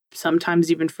patients,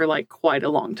 sometimes even for quite a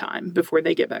long time before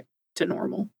they get back to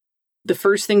normal. The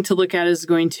first thing to look at is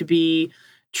going to be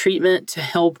treatment to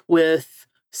help with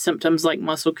symptoms like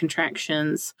muscle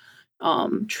contractions,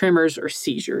 tremors, or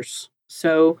seizures.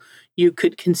 So you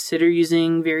could consider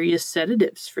using various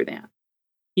sedatives for that.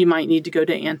 You might need to go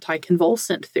to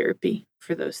anticonvulsant therapy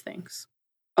for those things.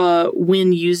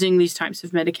 When using these types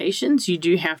of medications, you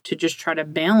do have to just try to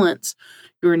balance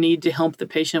your need to help the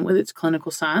patient with its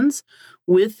clinical signs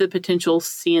with the potential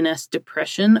CNS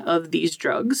depression of these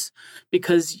drugs.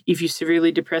 Because if you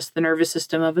severely depress the nervous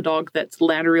system of a dog that's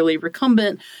laterally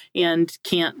recumbent and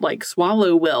can't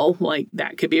swallow well,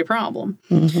 that could be a problem.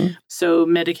 So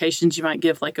medications you might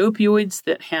give opioids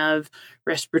that have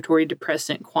respiratory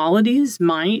depressant qualities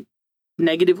might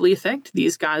negatively affect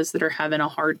these guys that are having a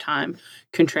hard time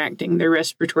contracting their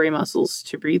respiratory muscles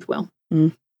to breathe well.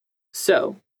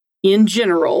 So, in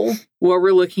general, what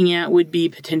we're looking at would be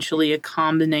potentially a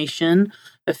combination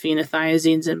of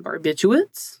phenothiazines and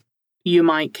barbiturates. You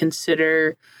might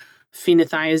consider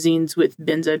phenothiazines with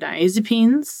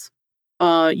benzodiazepines.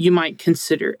 You might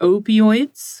consider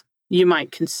opioids. You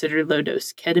might consider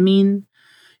low-dose ketamine.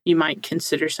 You might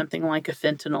consider something like a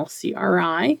fentanyl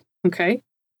CRI. Okay.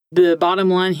 The bottom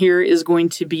line here is going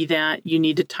to be that you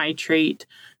need to titrate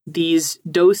these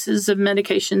doses of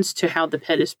medications to how the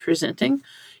pet is presenting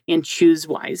and choose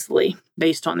wisely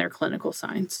based on their clinical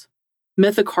signs.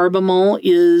 Methocarbamol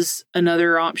is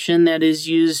another option that is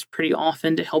used pretty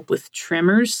often to help with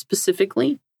tremors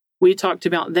specifically. We talked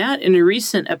about that in a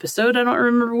recent episode. I don't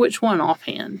remember which one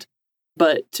offhand.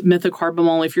 But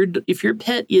methocarbamol, if your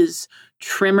pet is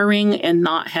tremoring and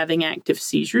not having active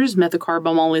seizures,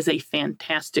 methocarbamol is a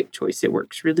fantastic choice. It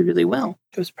works really, really well.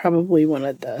 It was probably one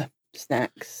of the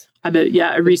snacks. I bet,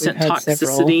 yeah, a recent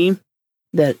toxicity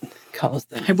that caused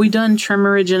them. Have we done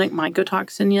tremorigenic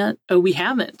mycotoxin yet? Oh, we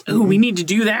haven't. Oh, we need to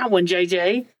do that one,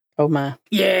 JJ. Oh, my.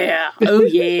 Yeah. Oh,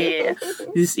 yeah.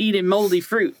 Just eating moldy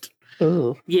fruit.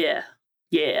 Oh. Yeah.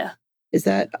 Yeah. Is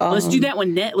that... let's do that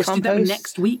one next. Let's do that one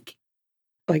next week.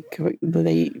 Like, do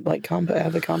they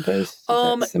have the compost? Is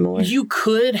that similar? You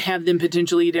could have them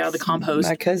potentially eat out of the compost.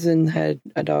 My cousin had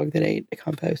a dog that ate the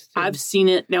compost. I've seen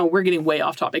it. Now, we're getting way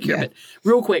off topic here, but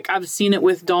real quick, I've seen it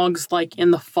with dogs like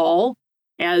in the fall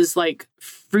as like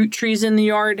fruit trees in the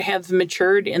yard have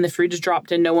matured and the fruit is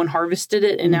dropped and no one harvested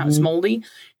it and now it's moldy.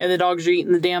 And the dogs are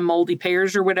eating the damn moldy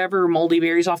pears or whatever, or moldy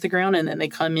berries off the ground, and then they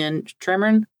come in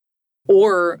tremoring.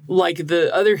 Or like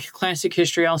the other classic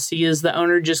history I'll see is the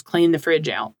owner just cleaned the fridge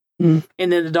out and then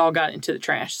the dog got into the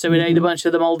trash. So it ate a bunch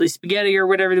of the moldy spaghetti or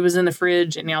whatever that was in the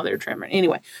fridge and now they're tremoring.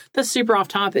 Anyway, that's super off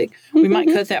topic. We might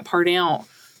cut that part out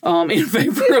in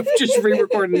favor of just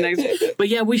re-recording next week. But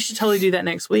yeah, we should totally do that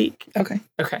next week. Okay.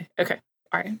 All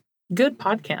right. Good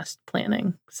podcast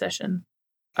planning session.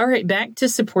 All right, back to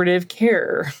supportive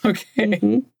care.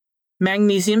 Okay.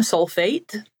 Magnesium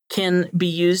sulfate can be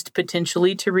used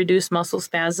potentially to reduce muscle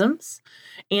spasms.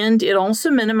 And it also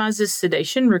minimizes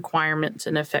sedation requirements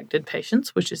in affected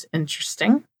patients, which is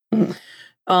interesting.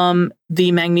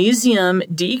 The magnesium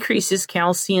decreases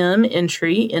calcium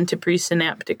entry into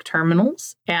presynaptic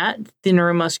terminals at the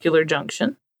neuromuscular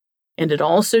junction. And it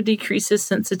also decreases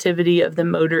sensitivity of the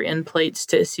motor end plates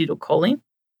to acetylcholine.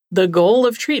 The goal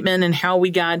of treatment and how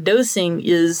we guide dosing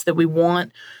is that we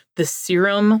want the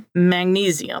serum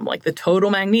magnesium, like the total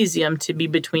magnesium, to be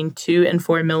between 2 and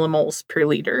 4 millimoles per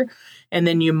liter, and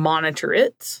then you monitor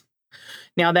it.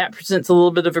 Now, that presents a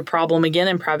little bit of a problem again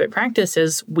in private practice,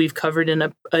 as we've covered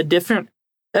in a different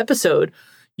episode.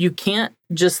 You can't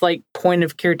just like point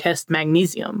of care test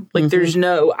magnesium. Like there's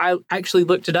no, I actually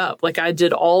looked it up. Like I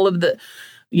did all of the,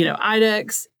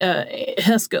 IDEXX,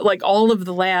 HESCO, like all of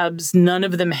the labs, none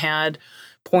of them had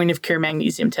point of care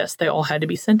magnesium tests. They all had to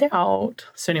be sent out.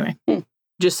 So anyway,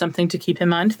 just something to keep in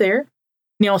mind there.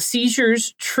 Now,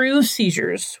 true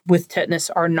seizures with tetanus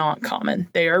are not common.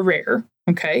 They are rare,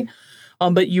 okay?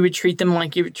 But you would treat them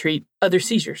like you would treat other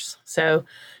seizures. So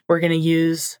we're going to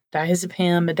use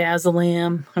diazepam,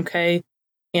 midazolam, okay?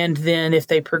 And then if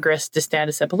they progress to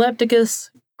status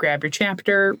epilepticus, grab your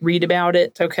chapter, read about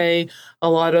it, okay? A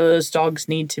lot of those dogs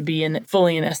need to be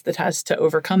fully anesthetized to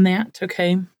overcome that,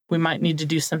 okay? We might need to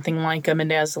do something like a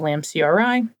midazolam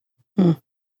CRI.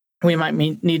 We might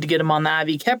need to get them on the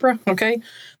IV Keppra, okay?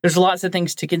 There's lots of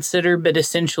things to consider, but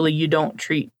essentially you don't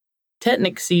treat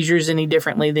tetanic seizures any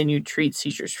differently than you treat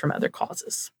seizures from other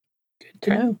causes. Good to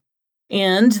know.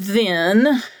 And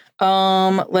then,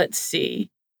 let's see.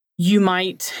 You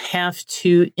might have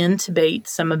to intubate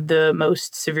some of the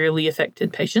most severely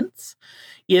affected patients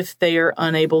if they are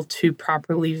unable to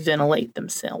properly ventilate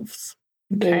themselves,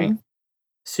 okay? Yeah.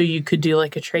 So you could do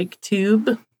like a trach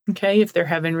tube, okay, if they're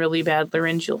having really bad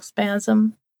laryngeal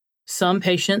spasm. Some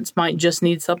patients might just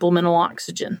need supplemental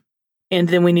oxygen. And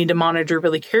then we need to monitor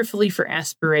really carefully for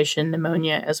aspiration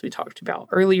pneumonia, as we talked about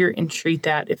earlier, and treat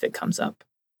that if it comes up.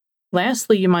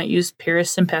 Lastly, you might use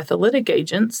parasympatholytic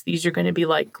agents. These are going to be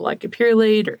like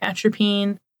glycopyrrolate or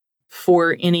atropine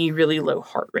for any really low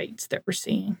heart rates that we're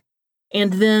seeing.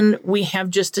 And then we have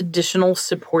just additional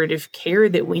supportive care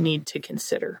that we need to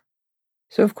consider.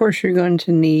 So, of course, you're going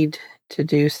to need to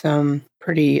do some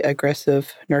pretty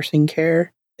aggressive nursing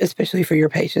care, especially for your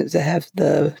patients that have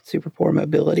the super poor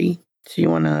mobility. So you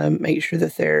want to make sure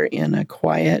that they're in a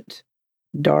quiet,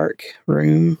 dark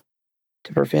room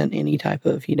to prevent any type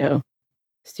of,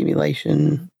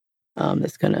 stimulation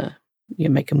that's going to you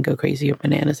make them go crazy or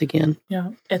bananas again.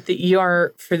 Yeah. At the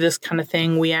ER for this kind of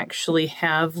thing, we actually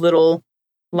have little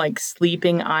like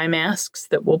sleeping eye masks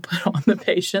that we'll put on the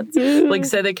patients. Like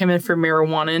say they come in for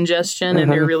marijuana ingestion and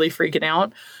they're really freaking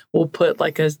out. We'll put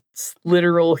like a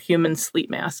literal human sleep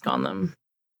mask on them.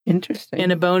 Interesting.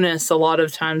 And a bonus, a lot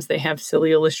of times they have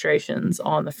silly illustrations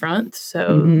on the front.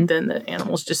 So then the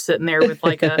animal's just sitting there with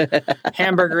like a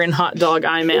hamburger and hot dog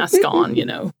eye mask on, you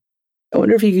know. I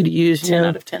wonder if you could use 10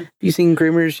 out of 10. You've seen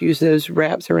groomers use those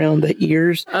wraps around the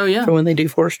ears. Oh, yeah. For when they do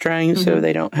force trying, so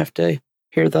they don't have to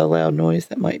hear the loud noise.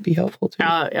 That might be helpful too.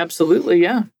 Absolutely,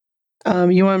 yeah.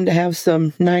 You want them to have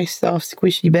some nice, soft,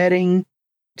 squishy bedding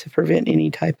to prevent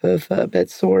any type of bed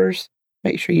sores.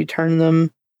 Make sure you turn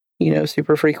them,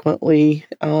 super frequently.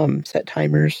 Set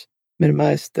timers,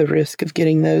 minimize the risk of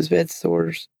getting those bed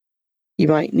sores. You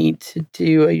might need to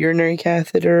do a urinary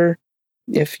catheter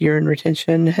if urine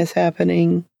retention is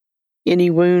happening. Any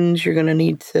wounds, you're going to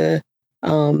need to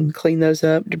clean those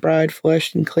up, debride,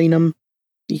 flush, and clean them.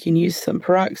 You can use some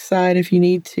peroxide if you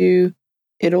need to.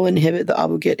 It'll inhibit the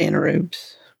obligate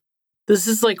anaerobes. This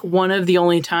is like one of the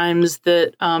only times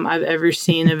that I've ever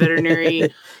seen a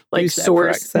veterinary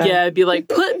source. Yeah, it'd be like,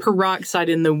 put peroxide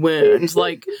in the wounds.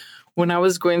 Like when I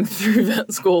was going through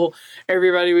vet school,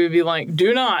 everybody would be like,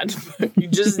 do not. You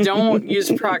just don't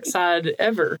use peroxide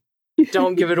ever.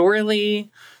 Don't give it orally.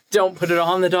 Don't put it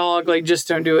on the dog. Like, just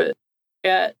don't do it.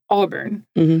 At Auburn,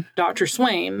 Dr.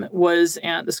 Swaim was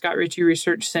at the Scott Ritchie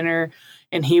Research Center,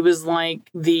 and he was like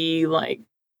the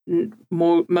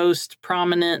most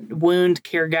prominent wound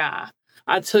care guy.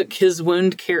 I took his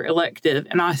wound care elective,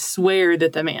 and I swear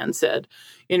that the man said,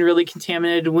 in really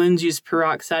contaminated wounds, use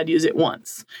peroxide, use it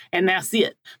once, and that's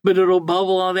it. But it'll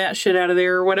bubble all that shit out of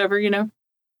there or whatever, And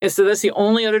so that's the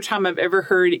only other time I've ever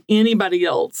heard anybody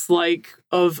else,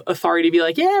 of authority be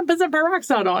like, yeah, put some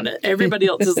peroxide on it. Everybody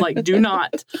else is like, do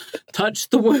not touch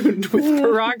the wound with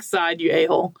peroxide, you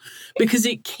a-hole. Because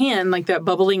it can, that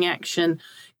bubbling action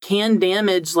can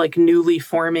damage, newly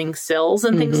forming cells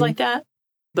and things like that.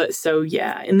 But so,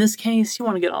 yeah, in this case, you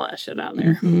want to get all that shit out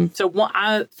there. So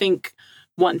I think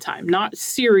one time, not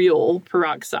serial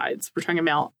peroxides. We're talking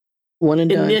about one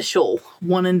and initial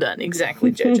one and done.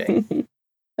 Exactly, JJ.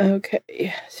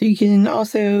 Okay, so you can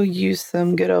also use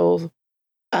some good old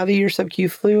IV or sub-Q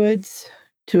fluids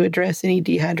to address any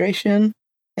dehydration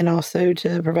and also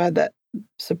to provide that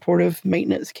supportive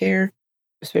maintenance care,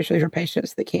 especially for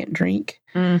patients that can't drink.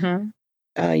 You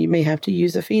may have to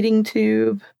use a feeding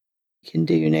tube. You can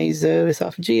do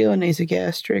nasoesophageal,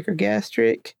 nasogastric, or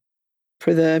gastric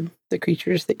for the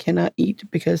creatures that cannot eat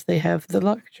because they have the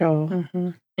lockjaw.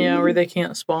 Yeah, or they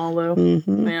can't swallow.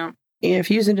 Yeah.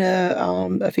 If using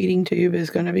a feeding tube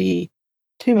is going to be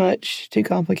too much, too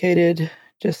complicated,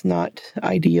 just not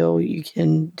ideal, you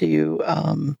can do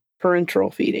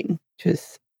parenteral feeding, which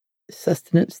is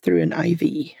sustenance through an IV.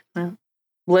 Yeah.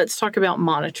 Let's talk about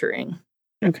monitoring.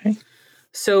 Okay.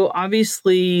 So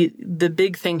obviously, the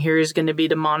big thing here is going to be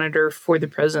to monitor for the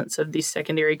presence of these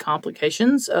secondary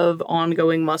complications of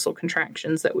ongoing muscle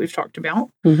contractions that we've talked about.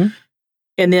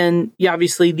 And then,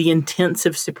 obviously, the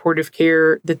intensive supportive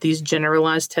care that these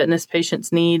generalized tetanus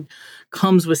patients need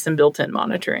comes with some built-in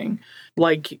monitoring.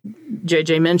 Like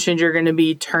JJ mentioned, you're going to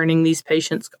be turning these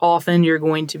patients often. You're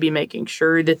going to be making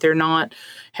sure that they're not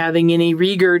having any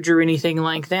regurg or anything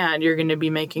like that. You're going to be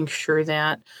making sure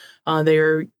that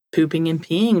they're pooping and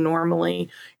peeing normally.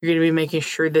 You're going to be making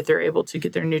sure that they're able to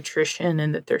get their nutrition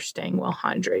and that they're staying well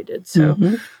hydrated. So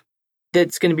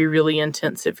that's going to be really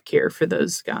intensive care for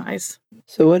those guys.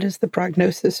 So what is the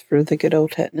prognosis for the good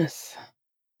old tetanus?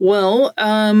 Well,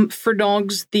 for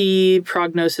dogs, the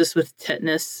prognosis with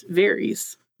tetanus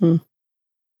varies.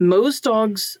 Most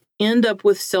dogs end up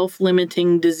with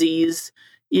self-limiting disease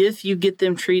if you get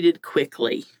them treated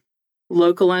quickly.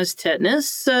 Localized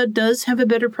tetanus does have a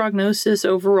better prognosis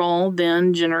overall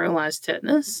than generalized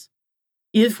tetanus.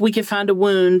 If we can find a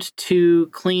wound to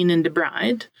clean and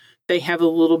debride, they have a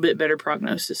little bit better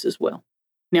prognosis as well.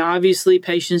 Now, obviously,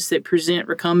 patients that present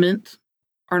recumbent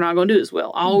are not going to do as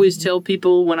well. I always tell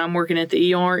people when I'm working at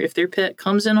the ER, if their pet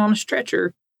comes in on a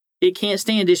stretcher, it can't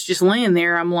stand, it's just laying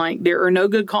there. I'm like, there are no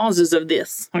good causes of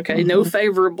this. Okay, no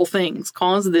favorable things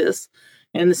cause this.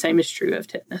 And the same is true of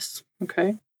tetanus.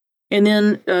 Okay. And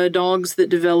then dogs that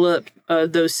develop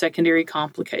those secondary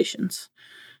complications.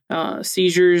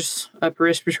 Seizures, upper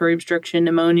respiratory obstruction,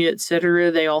 pneumonia,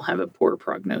 etc., they all have a poor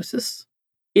prognosis.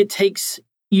 It takes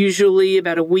usually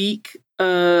about a week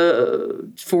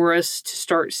for us to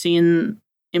start seeing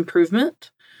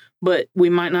improvement, but we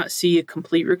might not see a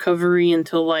complete recovery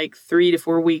until 3 to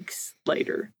 4 weeks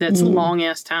later. That's a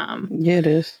long-ass time. Yeah, it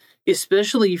is.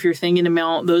 especially if you're thinking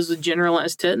about those with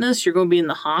generalized tetanus, you're going to be in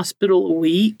the hospital a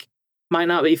week, might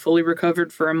not be fully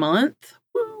recovered for a month.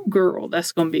 Woo, girl,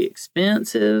 that's going to be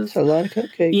expensive. It's a lot of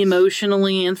cupcakes.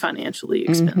 Emotionally and financially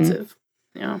expensive.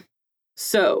 Yeah.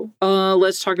 So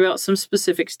let's talk about some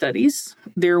specific studies.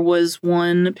 There was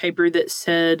one paper that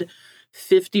said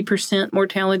 50%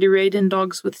 mortality rate in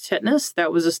dogs with tetanus.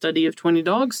 That was a study of 20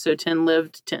 dogs, so 10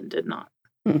 lived, 10 did not.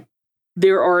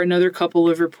 There are another couple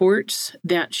of reports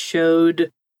that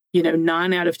showed,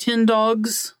 9 out of 10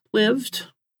 dogs lived,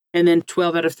 and then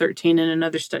 12 out of 13 in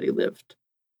another study lived.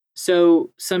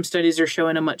 So some studies are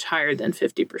showing a much higher than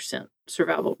 50%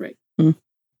 survival rate.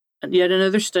 And yet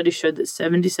another study showed that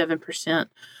 77%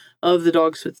 of the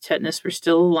dogs with tetanus were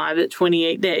still alive at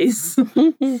 28 days.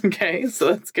 Okay,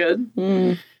 so that's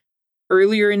good.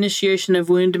 Earlier initiation of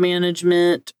wound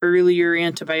management, earlier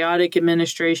antibiotic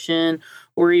administration,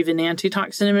 or even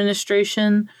antitoxin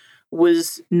administration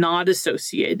was not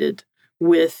associated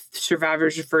with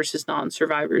survivors versus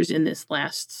non-survivors in this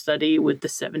last study with the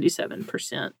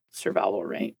 77% survival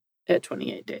rate at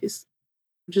 28 days,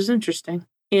 which is interesting.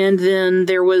 And then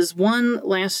there was one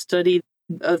last study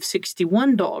of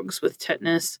 61 dogs with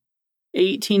tetanus.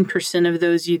 18% of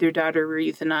those either died or were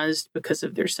euthanized because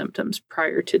of their symptoms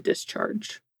prior to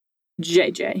discharge.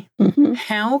 JJ,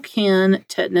 how can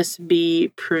tetanus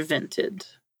be prevented?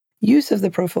 Use of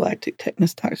the prophylactic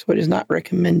tetanus toxoid is not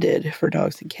recommended for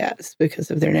dogs and cats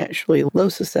because of their naturally low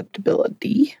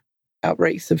susceptibility.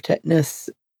 Outbreaks of tetanus,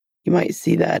 you might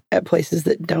see that at places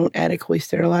that don't adequately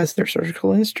sterilize their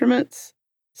surgical instruments.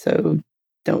 So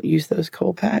don't use those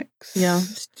cold packs. Yeah,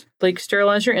 like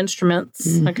sterilize your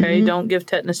instruments. Okay, don't give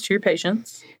tetanus to your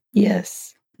patients.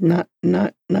 Yes, not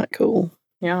cool.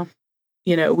 Yeah.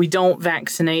 We don't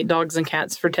vaccinate dogs and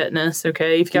cats for tetanus,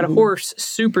 okay? If you got a horse,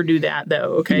 super do that,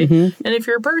 though, okay? And if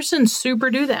you're a person, super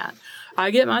do that.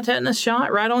 I get my tetanus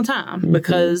shot right on time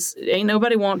because ain't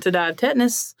nobody want to die of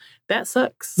tetanus. That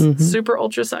sucks. Super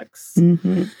ultra sucks.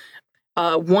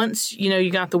 Once,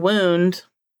 you got the wound,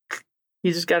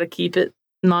 you just got to keep it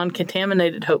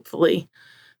non-contaminated, hopefully,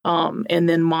 and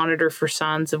then monitor for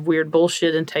signs of weird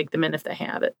bullshit and take them in if they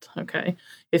have it, okay?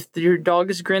 If your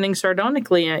dog is grinning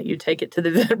sardonically at you, take it to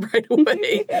the vet right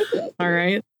away, all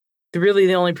right? Really,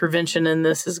 the only prevention in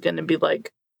this is going to be,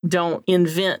 don't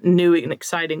invent new and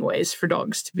exciting ways for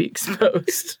dogs to be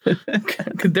exposed.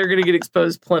 They're going to get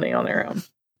exposed plenty on their own.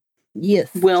 Yes.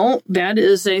 Well, that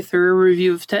is a thorough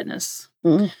review of tetanus.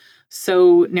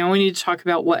 So now we need to talk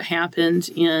about what happened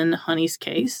in Honey's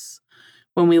case.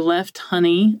 When we left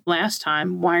Honey last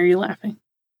time, why are you laughing?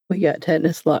 We got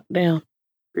tetanus locked down.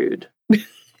 Rude.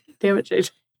 Damn it,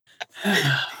 JJ.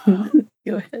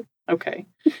 Go ahead. Okay.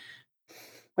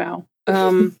 Wow.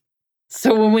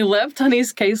 So when we left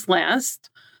Honey's case last,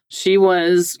 she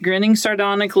was grinning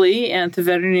sardonically at the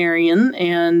veterinarian,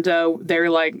 and they were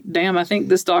like, damn, I think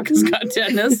this dog has got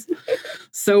tetanus.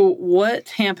 So what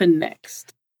happened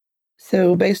next?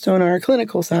 So based on our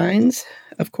clinical signs,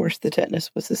 of course, the tetanus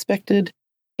was suspected,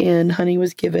 and Honey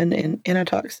was given an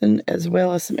antitoxin as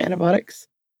well as some antibiotics.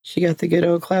 She got the good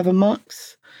old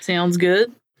Clavamox. Sounds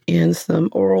good. And some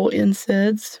oral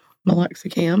NSAIDs,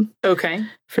 meloxicam. Okay.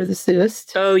 For the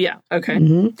cyst. Oh, yeah. Okay.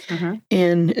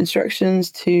 And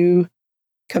instructions to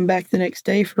come back the next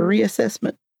day for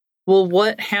reassessment. Well,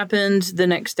 what happened the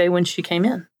next day when she came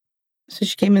in? So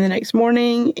she came in the next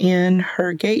morning, and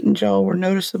her gait and jaw were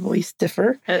noticeably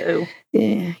stiffer. Uh-oh.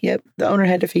 Yep. The owner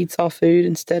had to feed soft food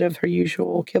instead of her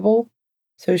usual kibble.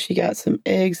 So she got some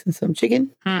eggs and some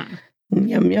chicken.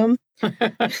 Yum, yum.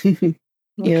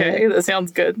 Okay, that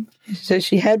sounds good. So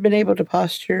she had been able to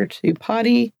posture to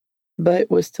potty,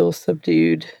 but was still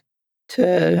subdued.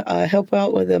 To help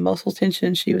out with the muscle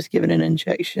tension, she was given an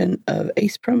injection of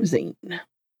acepromazine.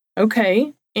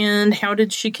 Okay. And how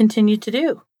did she continue to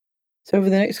do? So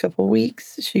over the next couple of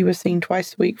weeks, she was seen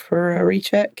twice a week for a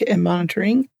recheck and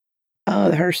monitoring.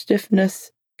 Her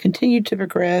stiffness continued to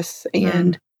progress,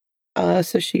 and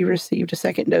so she received a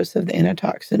second dose of the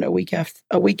antitoxin a week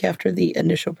after the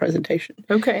initial presentation.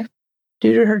 Okay.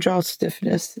 Due to her jaw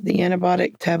stiffness, the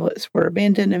antibiotic tablets were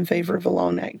abandoned in favor of a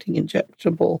long-acting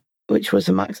injectable, which was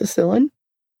amoxicillin.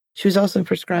 She was also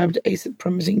prescribed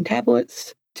acepromazine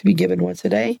tablets to be given once a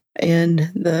day, and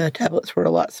the tablets were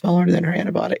a lot smaller than her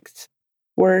antibiotics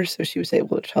were, so she was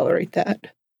able to tolerate that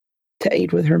to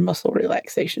aid with her muscle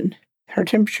relaxation. Her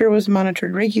temperature was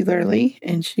monitored regularly,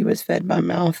 and she was fed by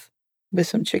mouth with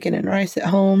some chicken and rice at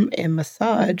home and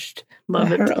massaged by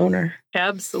her owner.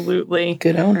 Absolutely.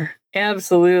 Good owner.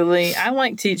 Absolutely. I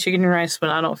like to eat chicken and rice when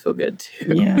I don't feel good,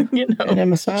 too. Yeah. And a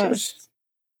massage.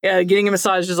 Yeah, getting a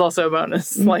massage is also a bonus.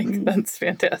 That's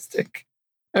fantastic.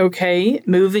 Okay,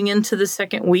 moving into the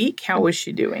second week, how was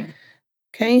she doing?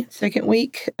 Okay, second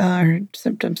week, her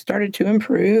symptoms started to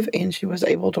improve, and she was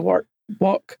able to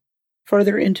walk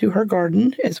further into her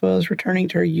garden, as well as returning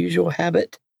to her usual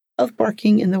habit of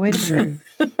barking in the waiting room.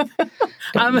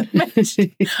 I'm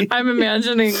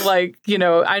imagining, like,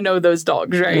 I know those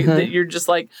dogs, right? That you're just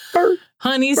like,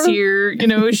 Honey's here.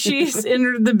 She's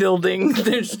entered the building.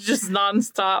 There's just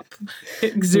nonstop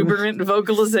exuberant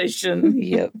vocalization.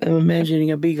 Yep, I'm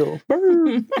imagining a beagle.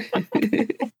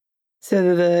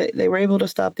 So they were able to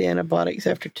stop the antibiotics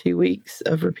after 2 weeks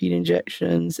of repeat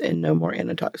injections, and no more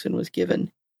antitoxin was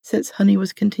given since Honey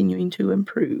was continuing to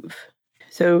improve.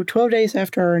 So 12 days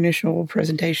after our initial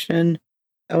presentation,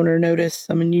 owner noticed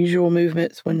some unusual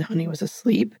movements when Honey was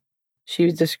asleep. She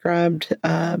was described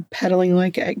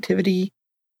paddling-like activity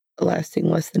lasting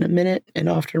less than a minute and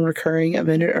often recurring a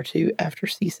minute or two after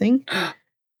ceasing.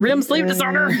 REM sleep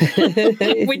disorder.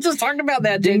 We just talked about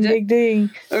that, ding, ding,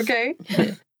 ding. Okay.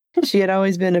 She had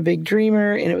always been a big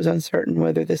dreamer, and it was uncertain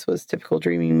whether this was typical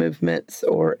dreaming movements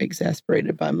or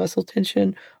exasperated by muscle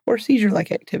tension or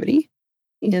seizure-like activity.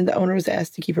 And the owner was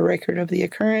asked to keep a record of the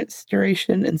occurrence,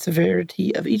 duration, and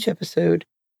severity of each episode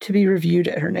to be reviewed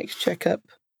at her next checkup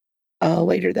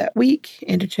later that week,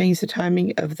 and to change the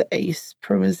timing of the ACE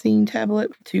promazine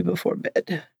tablet to before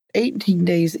bed. 18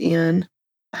 days in,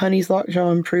 Honey's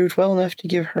lockjaw improved well enough to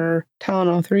give her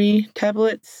Tylenol 3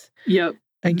 tablets. Yep.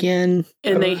 Again,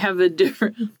 and they have a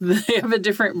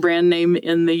different brand name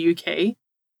in the UK,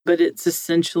 but it's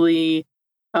essentially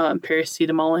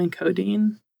paracetamol and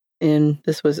codeine. And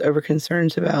this was over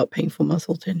concerns about painful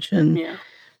muscle tension. Yeah.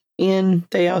 And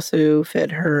they also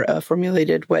fed her a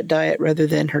formulated wet diet rather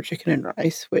than her chicken and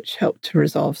rice, which helped to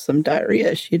resolve some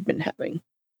diarrhea she had been having.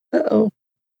 Uh-oh.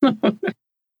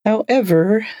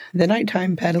 However, the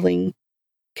nighttime paddling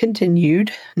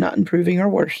continued, not improving or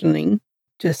worsening,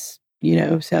 just,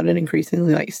 sounded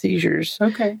increasingly like seizures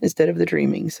instead of the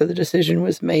dreaming. So the decision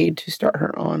was made to start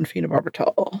her on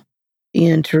phenobarbital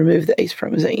and to remove the ACE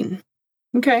promazine.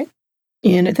 Okay.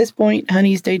 And at this point,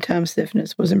 Honey's daytime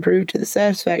stiffness was improved to the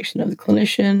satisfaction of the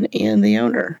clinician and the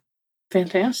owner.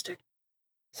 Fantastic.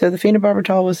 So the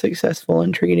phenobarbital was successful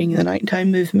in treating the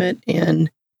nighttime movement, and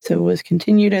so was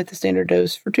continued at the standard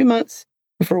dose for 2 months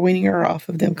before weaning her off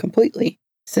of them completely.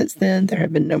 Since then, there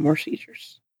have been no more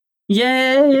seizures.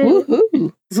 Yay!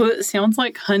 Woohoo! So it sounds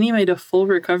like Honey made a full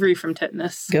recovery from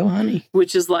tetanus. Go Honey.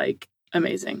 Which is,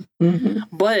 amazing.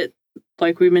 Mm-hmm. But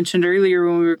like we mentioned earlier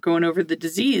when we were going over the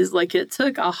disease, it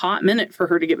took a hot minute for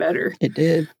her to get better. It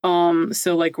did.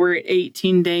 So we're at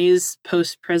 18 days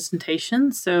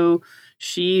post-presentation. So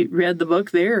she read the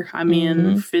book there. I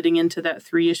mean, fitting into that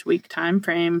 3-ish week time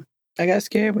frame. I got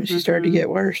scared when she started to get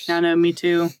worse. I know, me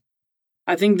too.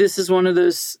 I think this is one of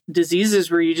those diseases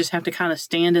where you just have to kind of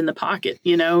stand in the pocket,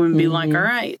 and be like, all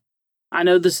right, I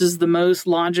know this is the most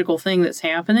logical thing that's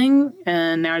happening,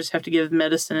 and now I just have to give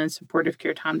medicine and supportive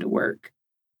care time to work.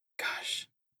 Gosh.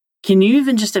 Can you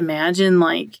even just imagine,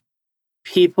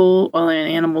 people, well, and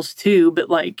animals too, but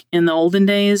in the olden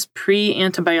days,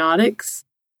 pre-antibiotics,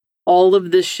 all of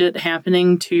this shit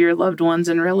happening to your loved ones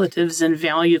and relatives and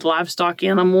valued livestock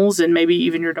animals and maybe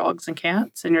even your dogs and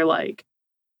cats, and you're like,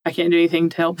 I can't do anything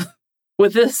to help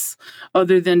with this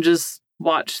other than just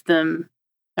watch them.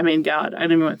 I mean, God, I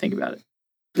don't even want to think about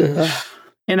it.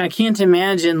 And I can't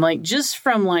imagine, just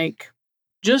from my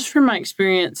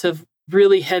experience of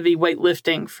really heavy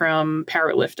weightlifting from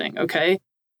powerlifting, okay?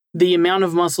 The amount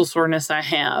of muscle soreness I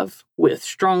have with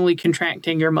strongly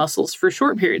contracting your muscles for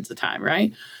short periods of time,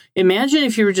 right? Imagine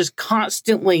if you were just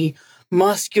constantly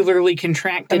muscularly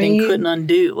contracted and couldn't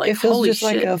undo. It feels holy just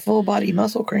shit. like a full body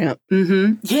muscle cramp.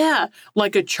 Mm-hmm. Yeah,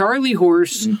 like a Charlie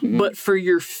horse, but for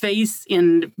your face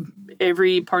and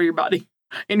every part of your body,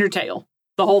 and your tail,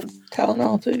 the whole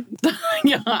Tylenol too.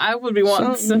 Yeah, I would be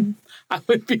one. I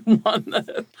would be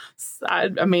one.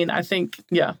 I think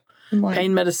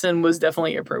pain medicine was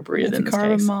definitely appropriate in this case.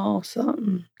 Carbamol,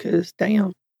 something, because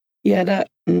damn, that.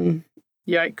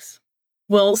 Yikes.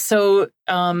 Well, so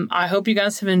I hope you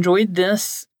guys have enjoyed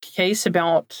this case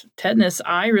about tetanus.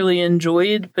 I really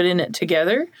enjoyed putting it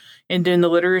together and doing the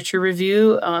literature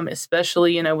review,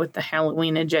 especially, with the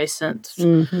Halloween adjacent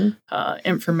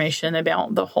information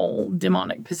about the whole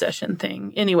demonic possession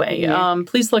thing. Anyway,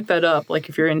 please look that up.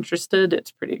 If you're interested,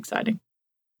 it's pretty exciting.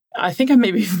 I think I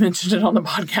maybe mentioned it on the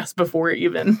podcast before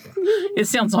even. It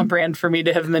sounds on brand for me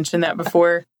to have mentioned that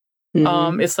before.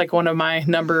 It's one of my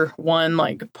number one,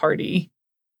 party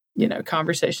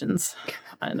conversations.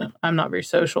 I know I'm not very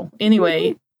social.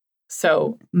 Anyway,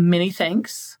 so many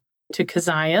thanks to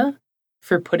Keziah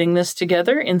for putting this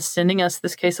together and sending us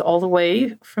this case all the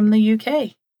way from the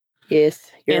UK.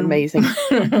 Yes, you're And amazing.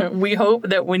 we hope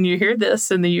that when you hear this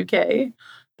in the UK,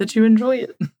 that you enjoy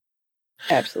it.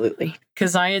 Absolutely.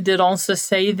 Keziah did also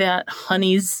say that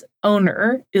Honey's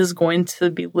owner is going to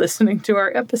be listening to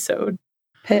our episode.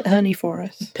 Pet Honey for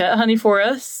us. Pet Honey for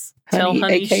us. Tell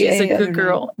Honey she's a good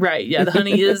girl. Right. Yeah. The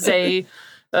Honey is a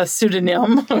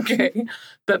pseudonym. Okay.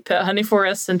 But Pet Honey for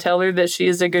us and tell her that she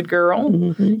is a good girl.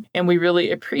 Mm-hmm. And we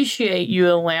really appreciate you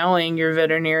allowing your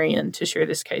veterinarian to share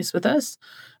this case with us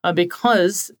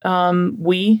because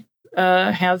we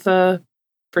have a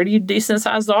pretty decent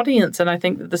sized audience. And I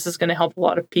think that this is going to help a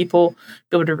lot of people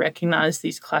be able to recognize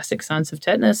these classic signs of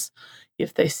tetanus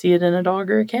if they see it in a dog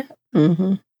or a cat.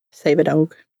 Mm-hmm. Save a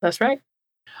dog. That's right.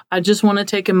 I just want to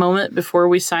take a moment before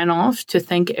we sign off to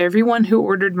thank everyone who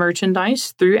ordered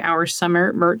merchandise through our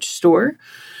summer merch store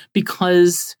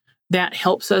because that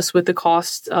helps us with the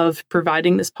cost of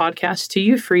providing this podcast to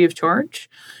you free of charge.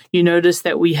 You notice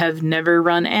that we have never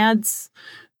run ads.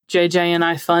 JJ and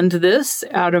I fund this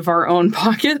out of our own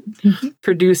pocket,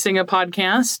 producing a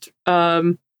podcast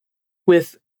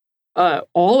with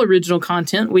all original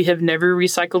content. We have never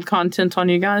recycled content on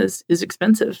you guys is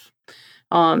expensive.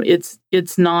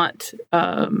 It's not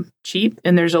cheap,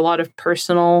 and there's a lot of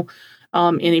personal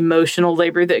and emotional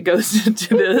labor that goes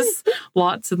into this.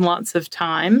 Lots and lots of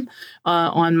time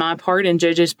on my part and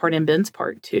JJ's part and Ben's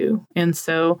part too. And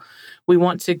so we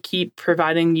want to keep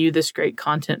providing you this great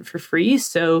content for free.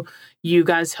 So you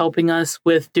guys helping us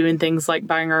with doing things like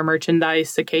buying our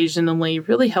merchandise occasionally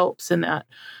really helps in that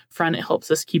front. It helps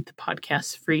us keep the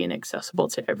podcast free and accessible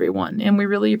to everyone. And we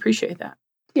really appreciate that.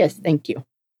 Yes, thank you.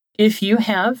 If you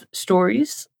have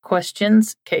stories,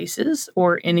 questions, cases,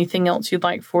 or anything else you'd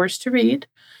like for us to read,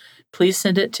 please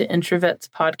send it to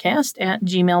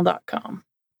introvetspodcast@gmail.com.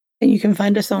 And you can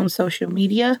find us on social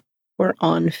media. We're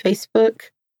on Facebook,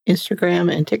 Instagram,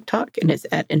 and TikTok, and it's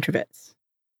at Introvets.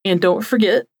 And don't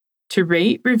forget to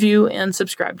rate, review, and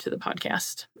subscribe to the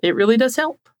podcast. It really does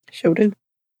help. Sure do.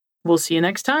 We'll see you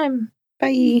next time.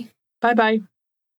 Bye. Bye-bye.